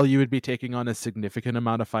 And while you would be taking on a significant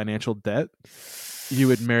amount of financial debt, you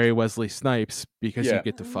would marry Wesley Snipes because Yeah. you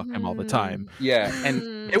get to fuck him all the time. Yeah,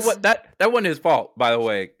 and that wasn't his fault, by the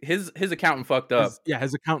way. His accountant fucked up,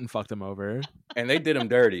 His accountant fucked him over. and they did him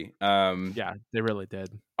dirty. Yeah, they really did.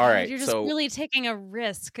 All right, You're just so really taking a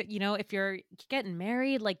risk, you know. If you're getting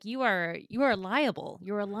married, like you are liable.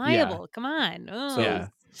 You are liable. Come on. Oh. Yeah.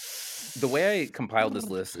 the way I compiled this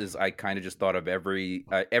list is I kind of just thought of every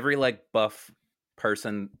like buff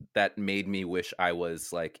person that made me wish I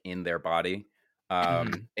was like in their body.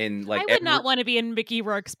 And like I would not want to be in Mickey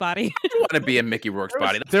Rourke's body. I want to be in Mickey Rourke's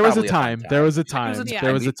body. That's There was a probably fun time. There was a time. Yeah.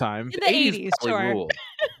 There was a time. In the 80s, probably sure.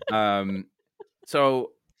 rule.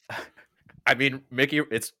 So, I mean,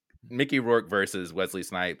 it's Mickey Rourke versus Wesley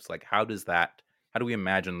Snipes. Like, how do we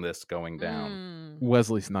imagine this going down?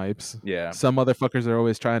 Wesley Snipes. Yeah. Some motherfuckers are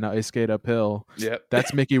always trying to ice skate uphill. Yep.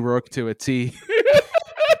 That's Mickey Rourke to a T.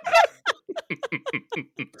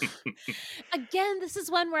 Again, this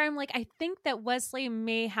is one where I'm like, I think that Wesley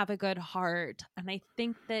may have a good heart, and I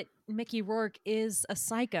think that Mickey Rourke is a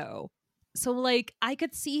psycho. So, like, I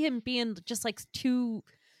could see him being just like too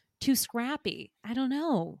scrappy. I don't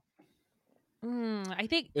know. I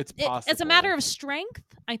think It's as a matter possible. of strength,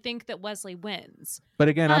 I think that Wesley wins. But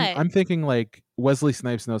again, But- I'm thinking like Wesley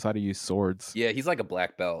Snipes knows how to use swords. Yeah, he's like a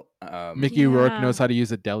black belt. Mickey Rourke Yeah. knows how to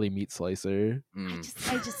use a deli meat slicer. I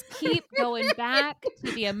just keep going back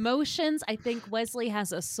to the emotions. I think Wesley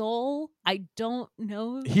has a soul. I don't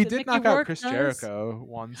know. He that did Mickey knock out Rourke Chris does. Jericho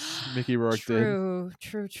once. Mickey Rourke did,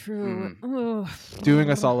 True. Ooh.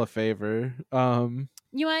 doing us all a favor. You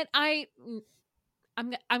know what?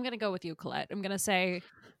 I'm gonna go with you, Colette. I'm gonna say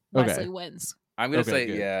Wesley Okay. wins. I'm gonna Okay, say,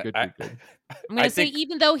 good, yeah. good. I'm gonna say think-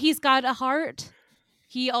 even though he's got a heart,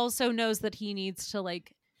 he also knows that he needs to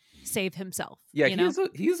like save himself. Yeah, you know?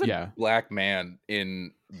 he's a Yeah. black man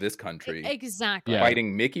in this country Exactly. Yeah.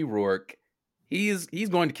 fighting Mickey Rourke. He's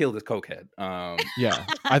going to kill this cokehead. Yeah,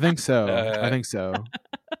 I think so. Uh, I think so.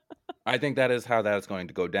 I think that is how that's going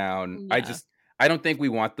to go down. Yeah. I don't think we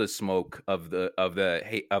want the smoke of the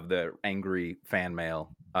hate of the angry fan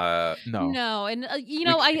mail. No. And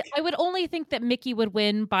I would only think that Mickey would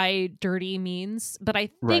win by dirty means, but I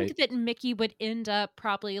think Right. that Mickey would end up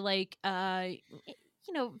probably like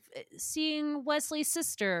seeing Wesley's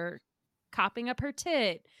sister copping up her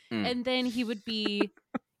tit, and then he would be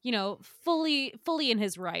fully in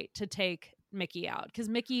his right to take Mickey out, because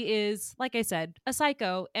Mickey is, like I said, a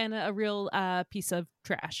psycho and a real piece of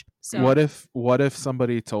trash. So What if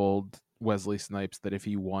somebody told Wesley Snipes that if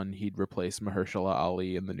he won, he'd replace Mahershala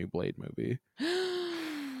Ali in the new Blade movie?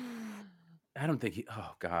 I don't think he.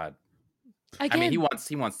 Oh God. again, I mean, he wants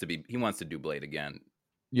to do Blade again.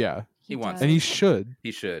 Yeah, He wants does. and he should.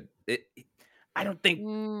 He should. I don't think.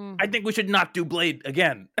 Mm. I think we should not do Blade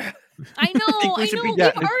again. I know. we should be- We've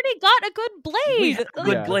yeah. already got a good Blade. We have a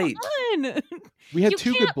good Yeah. Blade. Come on. We had You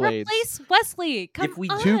two can't good Blades. replace Wesley. Come If we-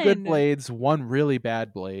 on. 2 good Blades, 1 really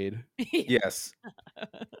bad Blade. Yes.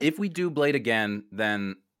 If we do Blade again,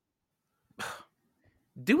 then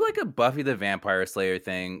do like a Buffy the Vampire Slayer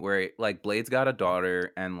thing where like Blade's got a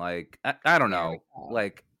daughter and like I don't There we know, go.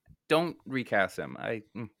 like don't recast him.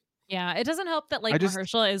 Yeah, it doesn't help that like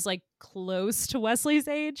Mahershala is like close to Wesley's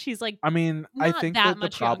age. He's like I mean, I Not think that that the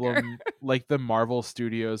much younger. problem, like the Marvel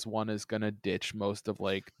Studios one, is gonna ditch most of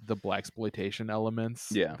like the blaxploitation elements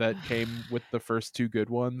Yeah. that came with the first 2 good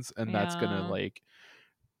ones, and that's gonna Yeah. like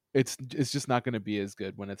it's just not gonna be as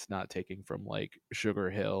good when it's not taking from like Sugar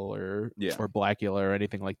Hill or Yeah. Blackula or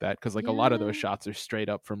anything like that, because like a lot of those Yeah. shots are straight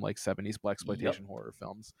up from like 70s blaxploitation horror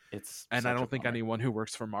films, It's and I such a don't think bummer. anyone who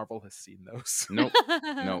works for Marvel has seen those. Nope.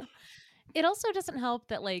 Nope. It also doesn't help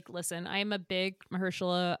that, like, listen, I'm a big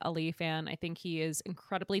Mahershala Ali fan. I think he is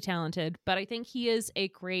incredibly talented, but I think he is a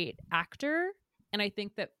great actor. And I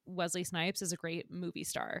think that Wesley Snipes is a great movie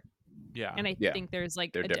star. Yeah, And I Yeah. think there's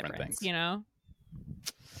like They're a different difference, things. you know?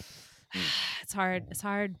 It's hard.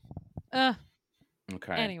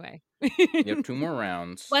 Okay. Anyway. You have 2 more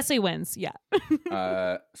rounds. Wesley wins. Yeah.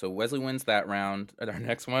 So Wesley wins that round. And our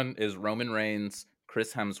next one is Roman Reigns,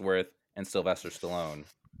 Chris Hemsworth, and Sylvester Stallone.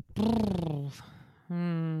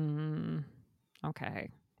 Okay.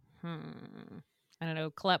 I don't know.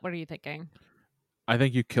 Colette, what are you thinking? I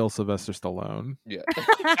think you kill Sylvester Stallone. Yeah.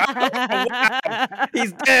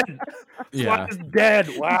 He's dead. Yeah. He's dead.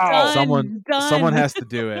 Wow. Done. Someone has to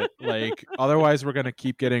do it. Like, otherwise we're gonna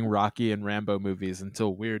keep getting Rocky and Rambo movies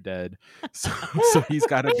until we're dead. So he's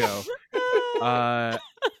got to go.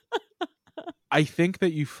 I think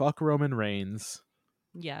that you fuck Roman Reigns.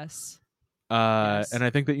 Yes. And I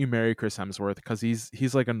think that you marry Chris Hemsworth because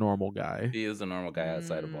he's like a normal guy. He is a normal guy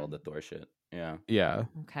outside of all the Thor shit. Yeah. Yeah,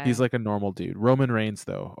 Okay. he's like a normal dude. Roman Reigns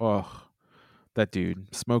though, oh, that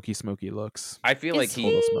dude, smoky looks. I feel Is like he-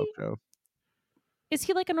 Total smoke show. Is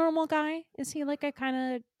he like a normal guy? Is he like a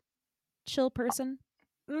kind of chill person?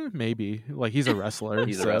 Maybe, like, he's a wrestler.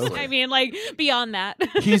 He's a so wrestler. I mean, like beyond that.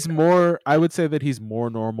 he's more. I would say that he's more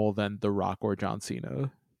normal than The Rock or John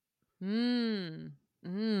Cena. Okay,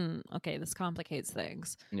 this complicates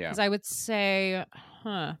things. Yeah. Because I would say,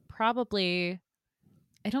 probably.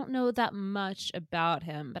 I don't know that much about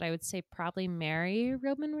him, but I would say probably marry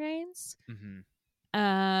Roman Reigns.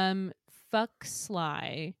 Fuck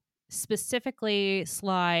Sly, specifically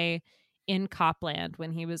Sly in Copland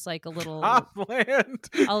when he was like a little Copland.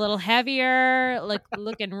 a little heavier, like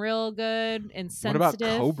looking real good and What about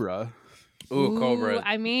sensitive. Cobra? Ooh, Cobra.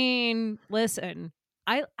 I mean, listen,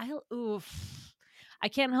 I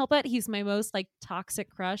can't help it. He's my most like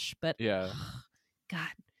toxic crush, but Yeah. God,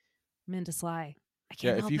 I'm into Sly. I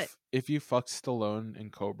Yeah, can't help it. if you fucked Stallone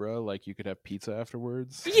and Cobra, like, you could have pizza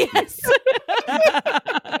afterwards. Yes.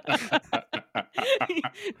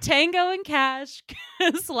 Tango and Cash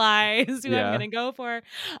Sly is who Yeah. I'm gonna go for.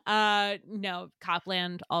 No,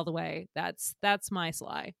 Copland all the way. That's my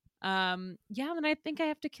Sly. Yeah, then I think I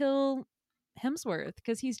have to kill Hemsworth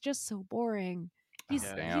because he's just so boring. He's Oh,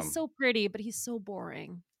 Yeah. damn. he's so pretty, but he's so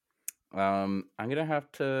boring. I'm gonna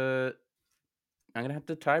have to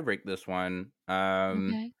tie break this one.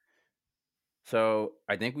 Okay. So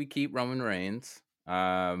I think we keep Roman Reigns.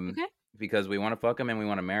 Okay. Because we want to fuck him and we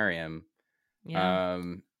want to marry him. Yeah.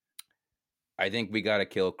 I think we gotta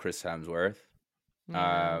kill Chris Hemsworth.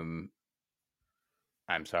 Yeah.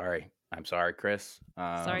 I'm sorry, Chris.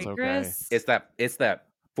 Sorry, That's okay. Chris. It's that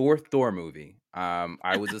fourth Thor movie. I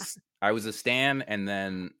was a stan, and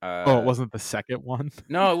then Oh, it wasn't the second one.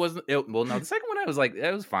 no, it wasn't. Well, no, the second one I was like,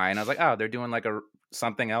 it was fine. I was like, oh, they're doing like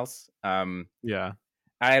something else. Yeah.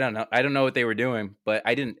 I don't know what they were doing, but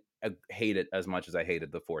I didn't hate it as much as I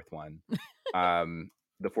hated the fourth one.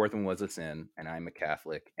 The fourth one was a sin, and I'm a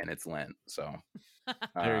Catholic, and it's Lent, so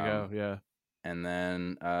There you go. Yeah. And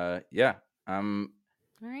then All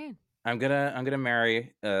right. I'm gonna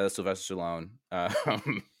marry Sylvester Stallone.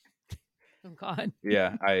 Oh God.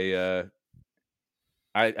 Yeah, I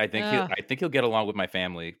think Ugh. I think he'll get along with my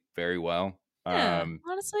family very well. Yeah.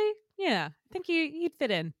 Honestly, yeah. I think he'd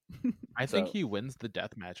fit in. I think So- he wins the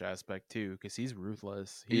deathmatch aspect too, because he's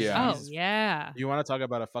ruthless. Yeah. Oh yeah. You want to talk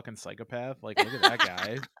about a fucking psychopath? Like, look at that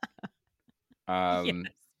guy. Yes.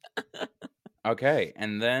 Okay,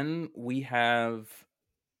 and then we have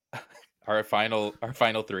our final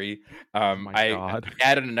three. my I God.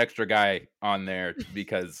 added an extra guy on there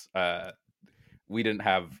because we didn't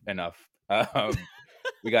have enough.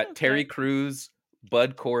 We got Terry Okay. Crews,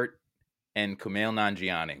 Bud Cort, and Kumail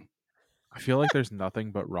Nanjiani. I feel like there's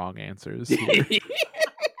nothing but wrong answers here.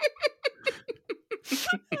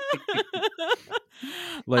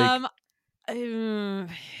 Like,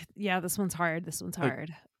 yeah, this one's hard. This one's Like-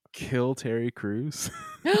 hard. kill Terry Crews.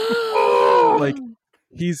 Oh! Like,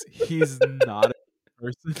 he's not a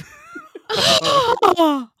person.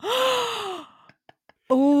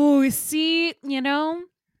 Oh, see, you know,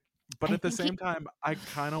 But I at the think same time, I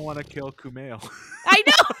kind of want to kill Kumail. I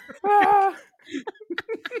know.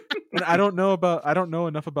 And I don't know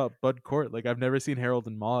enough about Bud Cort. Like, I've never seen Harold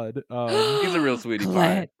and Maude. He's a real sweetie pie.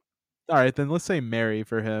 Colette. All right, then let's say Mary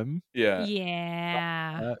for him. Yeah.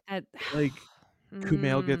 Yeah. Like,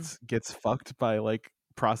 Kumail Mm. gets fucked by like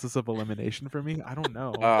process of elimination for me. I don't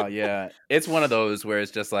know. Oh yeah. It's one of those where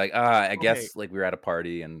it's just like, I Okay. guess like we were at a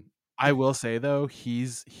party and I will say though,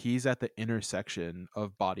 he's at the intersection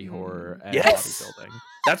of body horror and Yes! bodybuilding.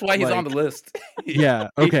 that's why he's on Like- the list. Yeah.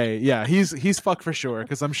 Okay. Yeah. He's fucked for sure.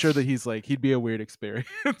 Because I'm sure that he'd be a weird experience.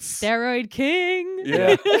 Steroid King.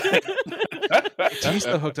 Yeah.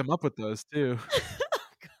 Batista hooked him up with those too.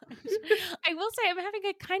 I will say I'm having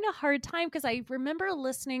a kind of hard time because I remember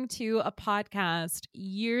listening to a podcast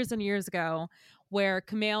years and years ago where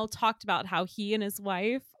Kumail talked about how he and his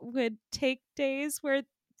wife would take days where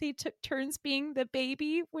they took turns being the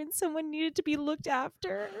baby when someone needed to be looked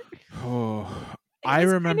after. Oh, It I was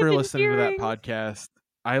kind remember of listening to that endearing. podcast.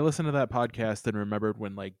 I listened to that podcast and remembered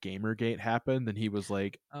when like Gamergate happened, and he was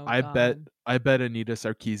like, Oh, I bet Anita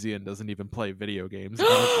Sarkeesian doesn't even play video games. And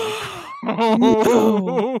I was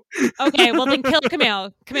No. like, Okay, well then kill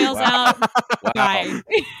Kumail. Kumail's Wow. out. Wow. Bye.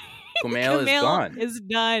 Kumail is gone. Is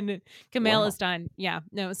done. Kumail Wow. is done. Yeah.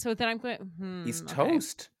 No. So then I'm going. He's okay.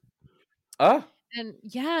 toast. And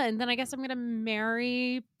yeah, and then I guess I'm gonna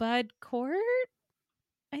marry Bud Cort.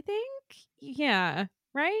 I think. Yeah.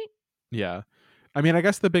 Right. yeah. I mean, I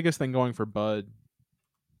guess the biggest thing going for Bud,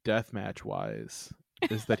 deathmatch wise,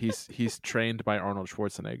 is that he's trained by Arnold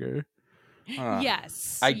Schwarzenegger.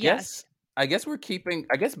 Yes. I yes. guess we're keeping.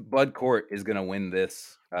 I guess Bud Cort is gonna win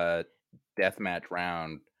this deathmatch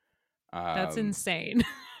round. That's insane.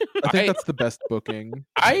 I think I- that's the best booking.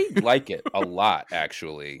 I like it a lot,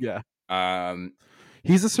 actually. Yeah. Um.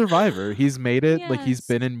 He's a survivor. He's made it. Like, he's Yes.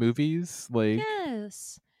 been in movies. Like,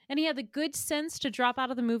 Yes. And he had the good sense to drop out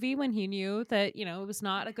of the movie when he knew that, you know, it was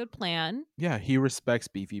not a good plan. yeah, he respects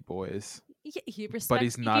beefy boys, He respects but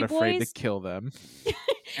he's not beefy afraid boys. to kill them.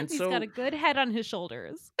 And He's so got a good head on his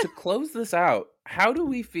shoulders. to close this out, how do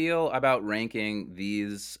we feel about ranking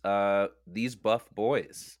these buff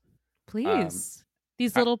boys? Please.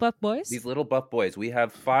 These little buff boys. These little buff boys. We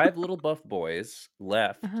have 5 little buff boys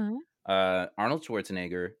left. Uh-huh. Arnold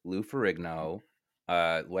Schwarzenegger, Lou Ferrigno,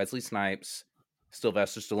 Wesley Snipes,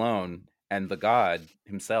 Sylvester Stallone, and the God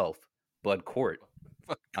himself, Bud Cort.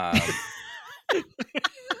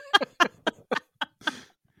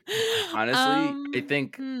 Honestly, I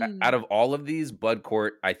think out of all of these, Bud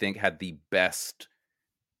Cort, I think, had the best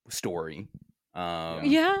story.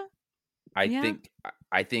 Yeah. I think.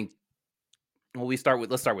 Well, let's start with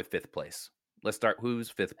 5th place. Let's start.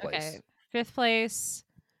 Who's 5th place? Okay. 5th place.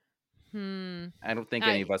 I don't think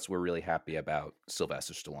any of us were really happy about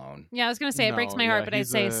Sylvester Stallone. Yeah, I was gonna say it breaks my heart, but I'd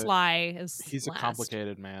say Sly is. He's last. a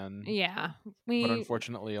complicated man. Yeah, but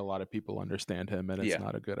unfortunately, a lot of people understand him, and it's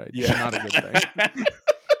not a good idea. Yeah. Not a good thing.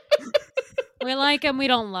 We like him. We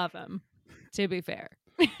don't love him. To be fair.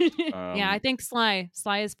 Yeah, I think Sly.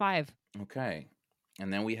 Sly is 5. Okay,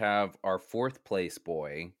 and then we have our 4th place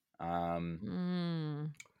boy. I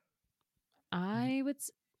would.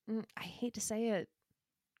 I hate to say it,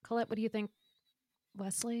 Colette. What do you think,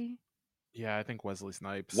 Wesley? Yeah, I think Wesley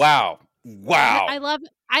Snipes. Wow. I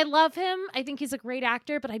love him. I think he's a great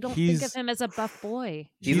actor, but I don't think of him as a buff boy.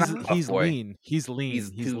 He's lean. He's lean.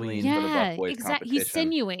 He's too lean yeah, for the buff boys exactly. He's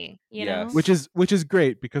sinewy. You know, which is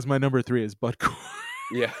great because my number 3 is Buttcore.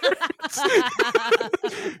 Yeah.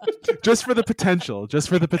 Just for the potential.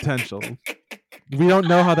 We don't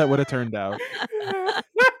know how that would have turned out.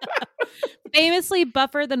 Famously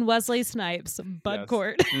buffer than Wesley Snipes, Bud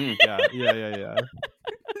Court. Yeah.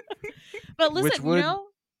 But listen, you know,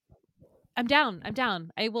 I'm down.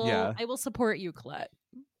 I will support you, Colette.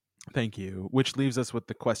 Thank you. Which leaves us with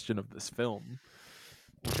the question of this film,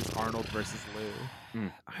 which is Arnold versus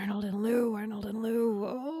Lou. Arnold and Lou.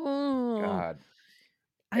 Oh God.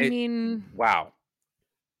 I mean, wow.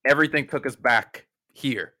 Everything took us back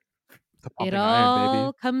here. It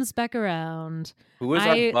all comes back around. Who is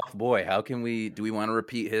our buff boy? How can do we want to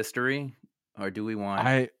repeat history? Or do we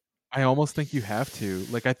want... I almost think you have to.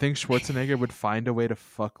 Like, I think Schwarzenegger would find a way to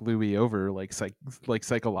fuck Louis over, like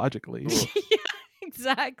psychologically. Yeah,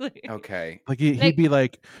 exactly. Okay. Like he'd be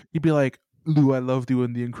like, Lou, I love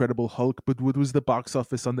doing the Incredible Hulk, but what was the box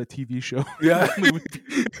office on the TV show? Yeah.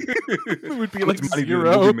 It would be like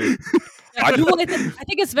 0. I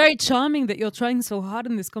think it's very charming that you're trying so hard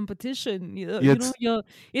in this competition.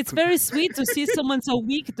 It's very sweet to see someone so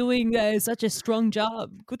weak doing such a strong job.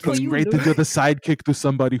 Good for you. It's great that you're the sidekick to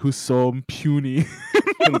somebody who's so puny.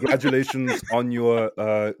 Congratulations on your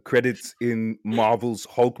credits in Marvel's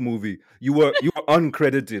Hulk movie. You were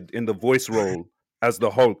uncredited in the voice role as the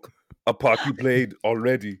Hulk, a part you played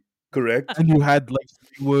already. Correct? And you had like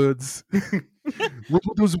 3 words. What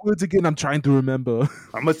were those words again? I'm trying to remember.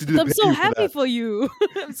 I'm so happy for you.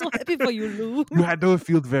 I'm so happy for you, Lou. You had to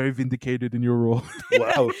feel very vindicated in your role.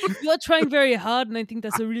 Wow. You're trying very hard, and I think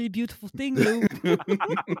that's a really beautiful thing, Lou. You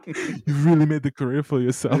really made the career for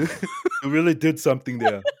yourself. You really did something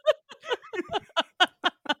there.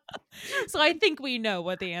 So I think we know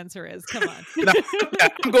what the answer is. Come on.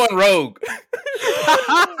 I'm going rogue.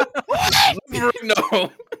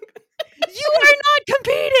 No. You are not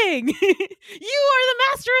competing. You are the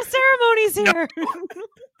master of ceremonies here. No.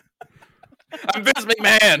 I'm Vince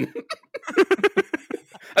McMahon.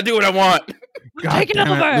 I do what I want. God damn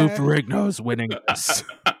it, Lou Ferrigno's winning this.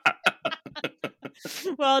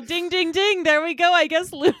 Well, ding, ding, ding. There we go. I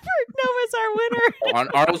guess Lou Ferrigno is our winner. On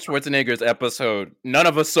Arnold Schwarzenegger's episode, none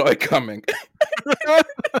of us saw it coming.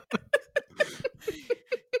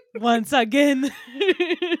 Once again.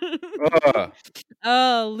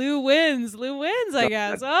 Oh, Lou wins. I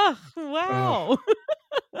guess. Oh, wow.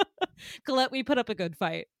 Colette, we put up a good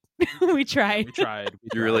fight. We tried.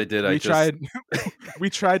 You really did.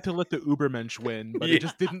 We tried to let the Ubermensch win, but it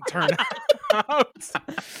just didn't turn out.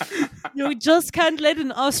 You just can't let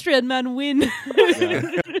an Austrian man win. Yeah.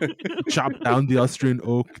 Chop down the Austrian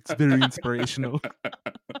oak. It's very inspirational.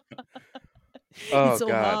 It's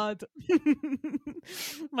so hard.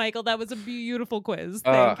 Michael, that was a beautiful quiz.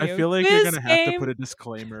 Thank you. I feel like you're going to have to put a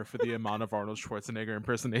disclaimer for the amount of Arnold Schwarzenegger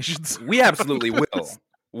impersonations. We absolutely will.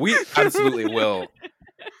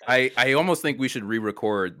 I almost think we should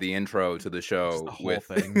re-record the intro to the show with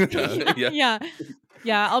thing. Yeah.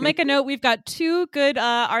 I'll make a note. We've got 2 good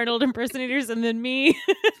Arnold impersonators, and then me.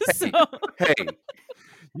 Hey,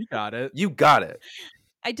 you got it.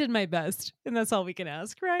 I did my best, and that's all we can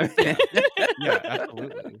ask, right? Yeah,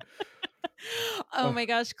 absolutely. Oh my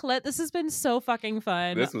gosh, Colette, this has been so fucking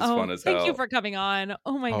fun. This was fun as hell. Thank you for coming on.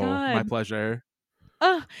 Oh my god. My pleasure.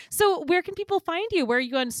 So where can people find you? Where are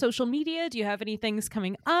you on social media? Do you have any things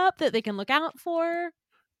coming up that they can look out for?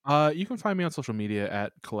 You can find me on social media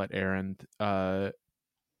at Colette Arrand.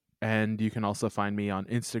 And you can also find me on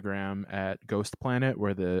Instagram at Ghost Planet,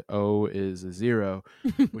 where the O is a 0,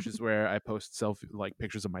 which is where I post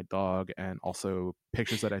pictures of my dog and also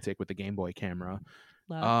pictures that I take with the Game Boy camera.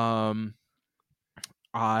 Love.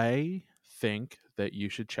 I think that you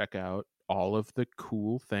should check out all of the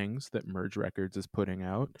cool things that Merge Records is putting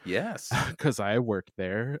out. Yes. Because I work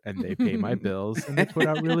there and they pay my bills and they put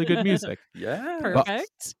out really good music. Yeah.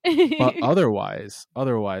 Perfect. But otherwise,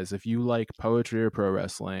 if you like poetry or pro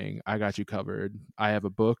wrestling, I got you covered. I have a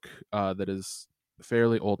book that is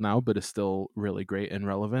fairly old now, but is still really great and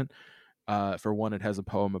relevant. For one, it has a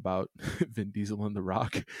poem about Vin Diesel and The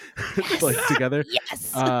Rock like together.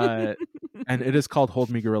 Yes. And it is called Hold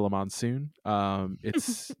Me Gorilla Monsoon.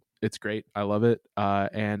 It's great. I love it.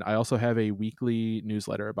 And I also have a weekly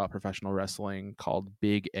newsletter about professional wrestling called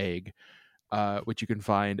Big Egg, which you can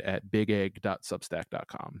find at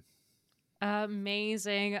bigegg.substack.com.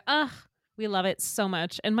 Amazing. We love it so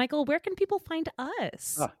much. And Michael, where can people find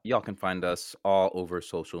us? Y'all can find us all over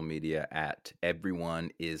social media at Everyone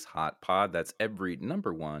Is Hot Pod. That's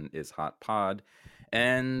 #1 is Hot Pod.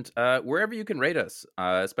 And wherever you can rate us,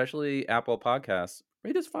 especially Apple Podcasts,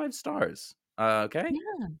 rate us 5 stars. Okay?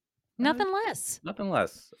 Yeah. Nothing less. Nothing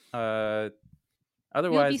less. You'll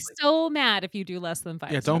Otherwise, be so mad if you do less than 5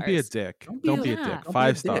 stars. Yeah, don't be a dick. Don't be a dick. don't be 5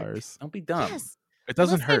 a dick. stars. Don't be dumb. Yes. It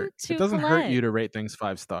doesn't Listen hurt. to It doesn't hurt Colette. you to rate things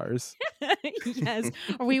 5 stars. Yes.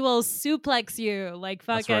 Or we will suplex you like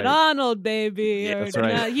That's fucking right. Arnold, baby. Yeah, Or, that's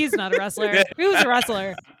right. no, he's not a wrestler. Who's a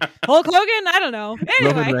wrestler? Hulk Hogan? I don't know.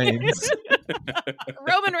 Anyway. Roman Reigns.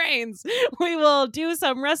 Roman Reigns. We will do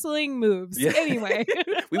some wrestling moves. Yeah. Anyway.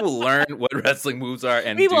 We will learn what wrestling moves are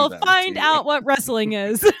and We do will them find to you. out what wrestling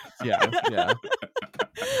is. Yeah.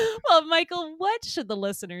 Well, Michael, what should the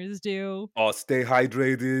listeners do? Stay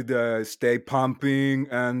hydrated, stay pumping,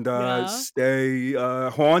 and Yeah. stay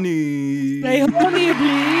horny. Stay horny,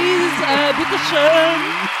 please. Bitte schön.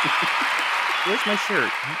 Where's my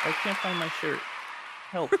shirt? I can't find my shirt.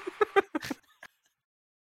 Help.